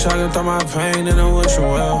 I wish I could throw my pain and I wish you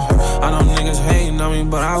well. I know niggas hating on me,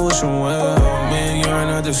 but I wish them well. Man, you ain't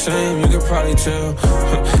not the same, you could probably tell.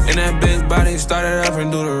 And that big body started up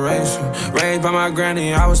and do the race. Raised by my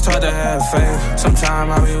granny, I was taught to have faith.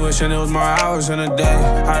 Sometimes I be wishing it was more hours in a day.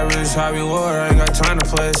 High risk, high reward, I ain't got time to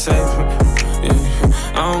play it safe. Yeah,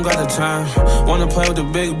 I don't got the time. Wanna play with the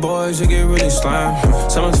big boys, it get really slime.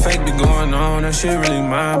 So much fake be going on, that shit really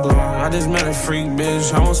mind blowing. I just met a freak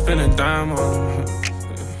bitch, I won't spend a dime on her.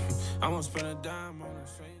 I won't spend a dime on her.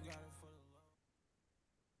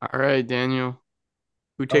 All right, Daniel.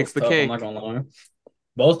 Who takes the Tough, cake? I'm not gonna lie.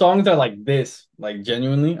 Both songs are like this, like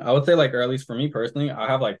genuinely. I would say, like, or at least for me personally, I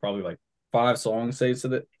have like probably like 5 songs saved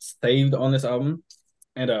on this album,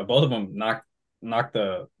 and both of them knock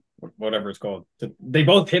the whatever it's called. They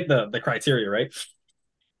both hit the criteria, right?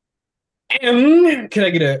 And can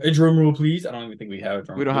I get a drum roll, please? I don't even think we have a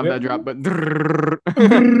drum roll. We don't have that drop, but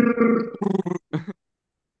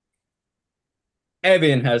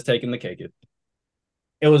Evan has taken the cake.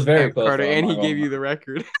 It was very close. Carter, though, and I'm he not gave gonna you the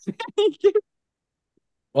record.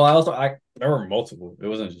 Well, there were multiple. It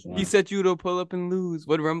wasn't just one. He said you to pull up and lose.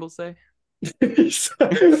 What did Rumble say? you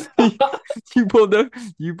pulled up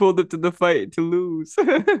to the fight to lose. All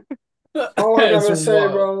I gotta That's say,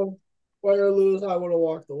 wild. bro, win or lose, I would have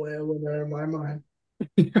walked away a winner in my mind.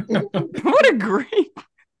 What a great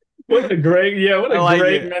What a great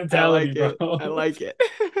it. mentality, bro. I like it.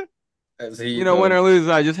 As he You know, win or lose,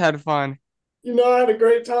 I just had fun. You know, I had a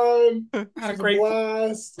great time. Had a great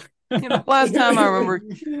blast. You know, last time I remember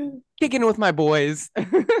kicking with my boys. Just,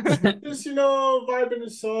 vibing to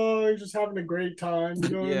songs, just having a great time. You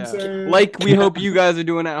know what I'm saying? Like we hope you guys are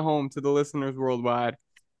doing at home to the listeners worldwide.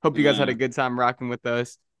 Hope you guys had a good time rocking with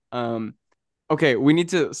us. Okay, we need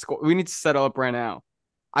to settle up right now.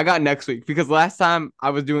 I got next week because last time I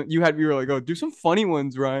was doing, you were like, oh, do some funny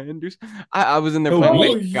ones, Ryan. I was in there playing Oh,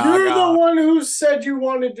 Lady you're Gaga. the one who said you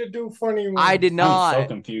wanted to do funny ones. I did not. I'm so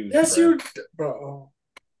confused. Yes, bro. you, bro.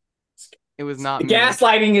 It was not The me.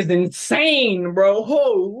 gaslighting is insane, bro.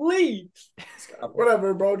 Holy.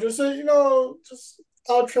 Whatever, bro. Just just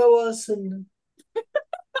outro us and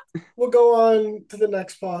we'll go on to the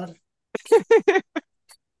next pod.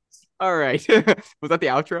 All right. Was that the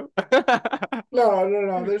outro?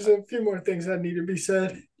 No. There's a few more things that need to be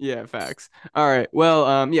said. Yeah, facts. All right.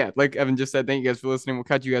 Well, yeah, like Evan just said, thank you guys for listening. We'll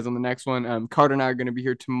catch you guys on the next one. Carter and I are going to be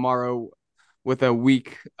here tomorrow with a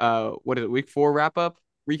week, week 4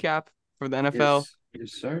 recap for the NFL.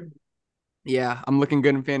 Yes, sir. Yeah, I'm looking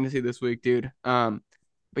good in fantasy this week, dude. But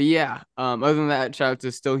yeah, other than that, shout out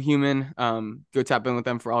to Still Human. Go tap in with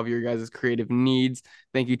them for all of your guys' creative needs.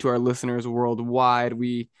 Thank you to our listeners worldwide.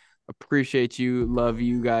 We appreciate you, love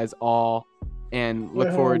you guys all, and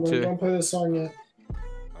look forward to. Don't play this song yet.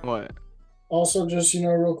 What? Also, just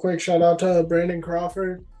real quick, shout out to Brandon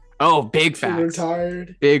Crawford. Oh, big He facts.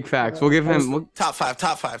 retired. Big facts. We'll give him. Top five.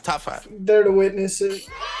 There to witness it.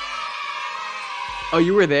 Oh,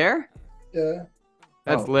 you were there? Yeah.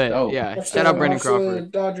 That's lit. Oh. Yeah. Shout out Brandon Also,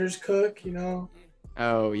 Crawford. Dodgers cook,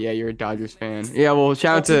 Oh, yeah, you're a Dodgers fan. Yeah, well,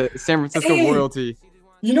 shout out to San Francisco Hey. royalty.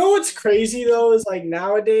 You know what's crazy though is like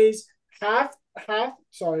nowadays half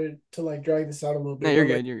sorry to like drag this out a little bit. No, you're but,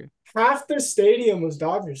 good. like, You're good. half the stadium was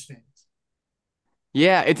Dodgers fans.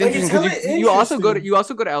 Yeah, it's Like, it's interesting because hella you also go to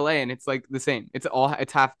interesting. LA and it's like the same. It's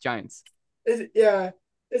half Giants.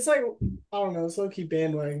 It's like I don't know, it's low key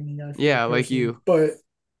bandwagoning. I feel Yeah, like personally. you. But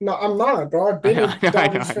no, I'm not, bro. I've been I a know, I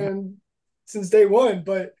Dodgers know. fan since day one.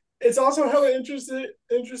 But it's also hella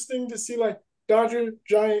interesting to see like Dodger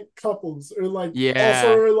Giant couples or like Yeah.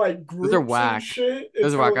 also or like groups Those are and whack. shit. Those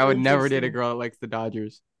It's are whack. I hella would never date a interesting. girl that likes the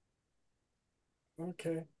Dodgers.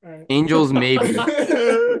 Okay, all right. Angels, maybe.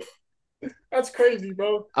 That's crazy,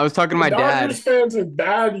 bro. I was talking to my dad. Dodgers fans are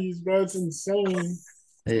baddies, bro. It's insane.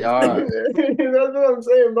 They are. That's what I'm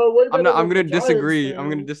saying, bro. Way I'm better gonna than the Giants disagree. I'm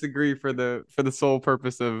fans. gonna disagree for the sole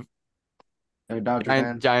purpose of They're Dodger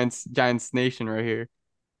fans. Giants Nation right here.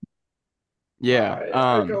 Yeah.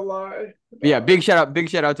 I ain't gonna lie. Yeah, big shout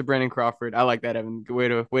out to Brandon Crawford. I like that, Evan.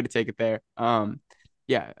 Good way to take it there.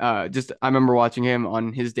 Just I remember watching him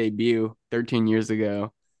on his debut 13 years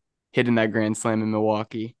ago, hitting that grand slam in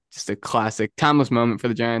Milwaukee. Just a classic, timeless moment for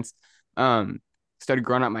the Giants. Started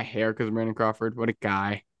growing out my hair because of Brandon Crawford. What a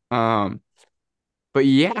guy. But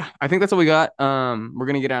yeah, I think that's all we got. We're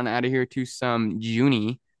gonna get on out of here to some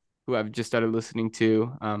Junie, who I've just started listening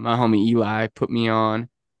to. My homie Eli put me on.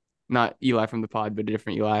 Not Eli from the pod, but a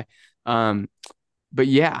different Eli. But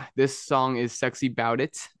yeah, this song is Sexy Bout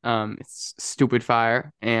It. It's stupid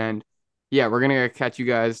fire. And yeah, we're gonna catch you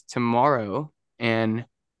guys tomorrow. And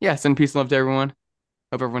yeah, send peace and love to everyone.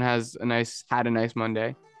 Hope everyone had a nice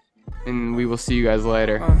Monday. And we will see you guys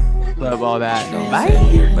later. Love all that. Bye.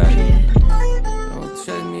 Don't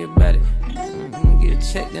trust me about it. I'm gonna get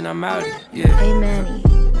a check, then I'm out it. Yeah. Hey Manny,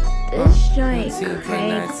 this joint 19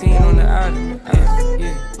 crazy. on the outer.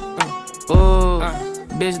 Oh,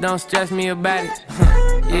 bitch, don't stress me about it.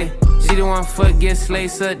 Yeah. She just want fuck, get slayed,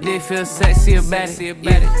 suck dick, feel sexy about it.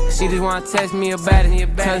 Yeah. She just want to text me about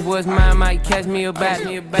it. Cause what's mine might catch me about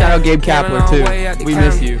it. Shout out Gabe Kapler too. We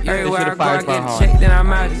miss you. They should Everywhere I have go, I fired get Farhan. a check, then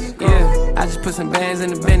I'm out it. Yeah. I just put some bands in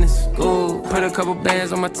the business. Ooh, put a couple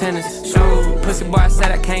bands on my tennis shoes. Pussy boy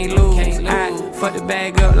said I can't lose. I fucked the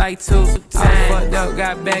bag up like 2 times. I fucked up,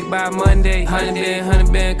 got back by Monday.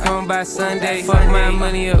 100 been coming by Sunday. Fuck my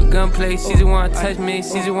money up, gunplay. She just wanna touch me.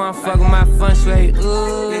 She just wanna fuck with my fun straight.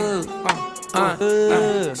 Ooh.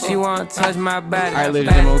 She wanna touch my body. All right, ladies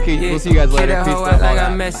and gentlemen, we'll see you guys later. Peace, love, all like that.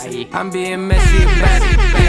 I'm messy. Bye. I'm being messy about it.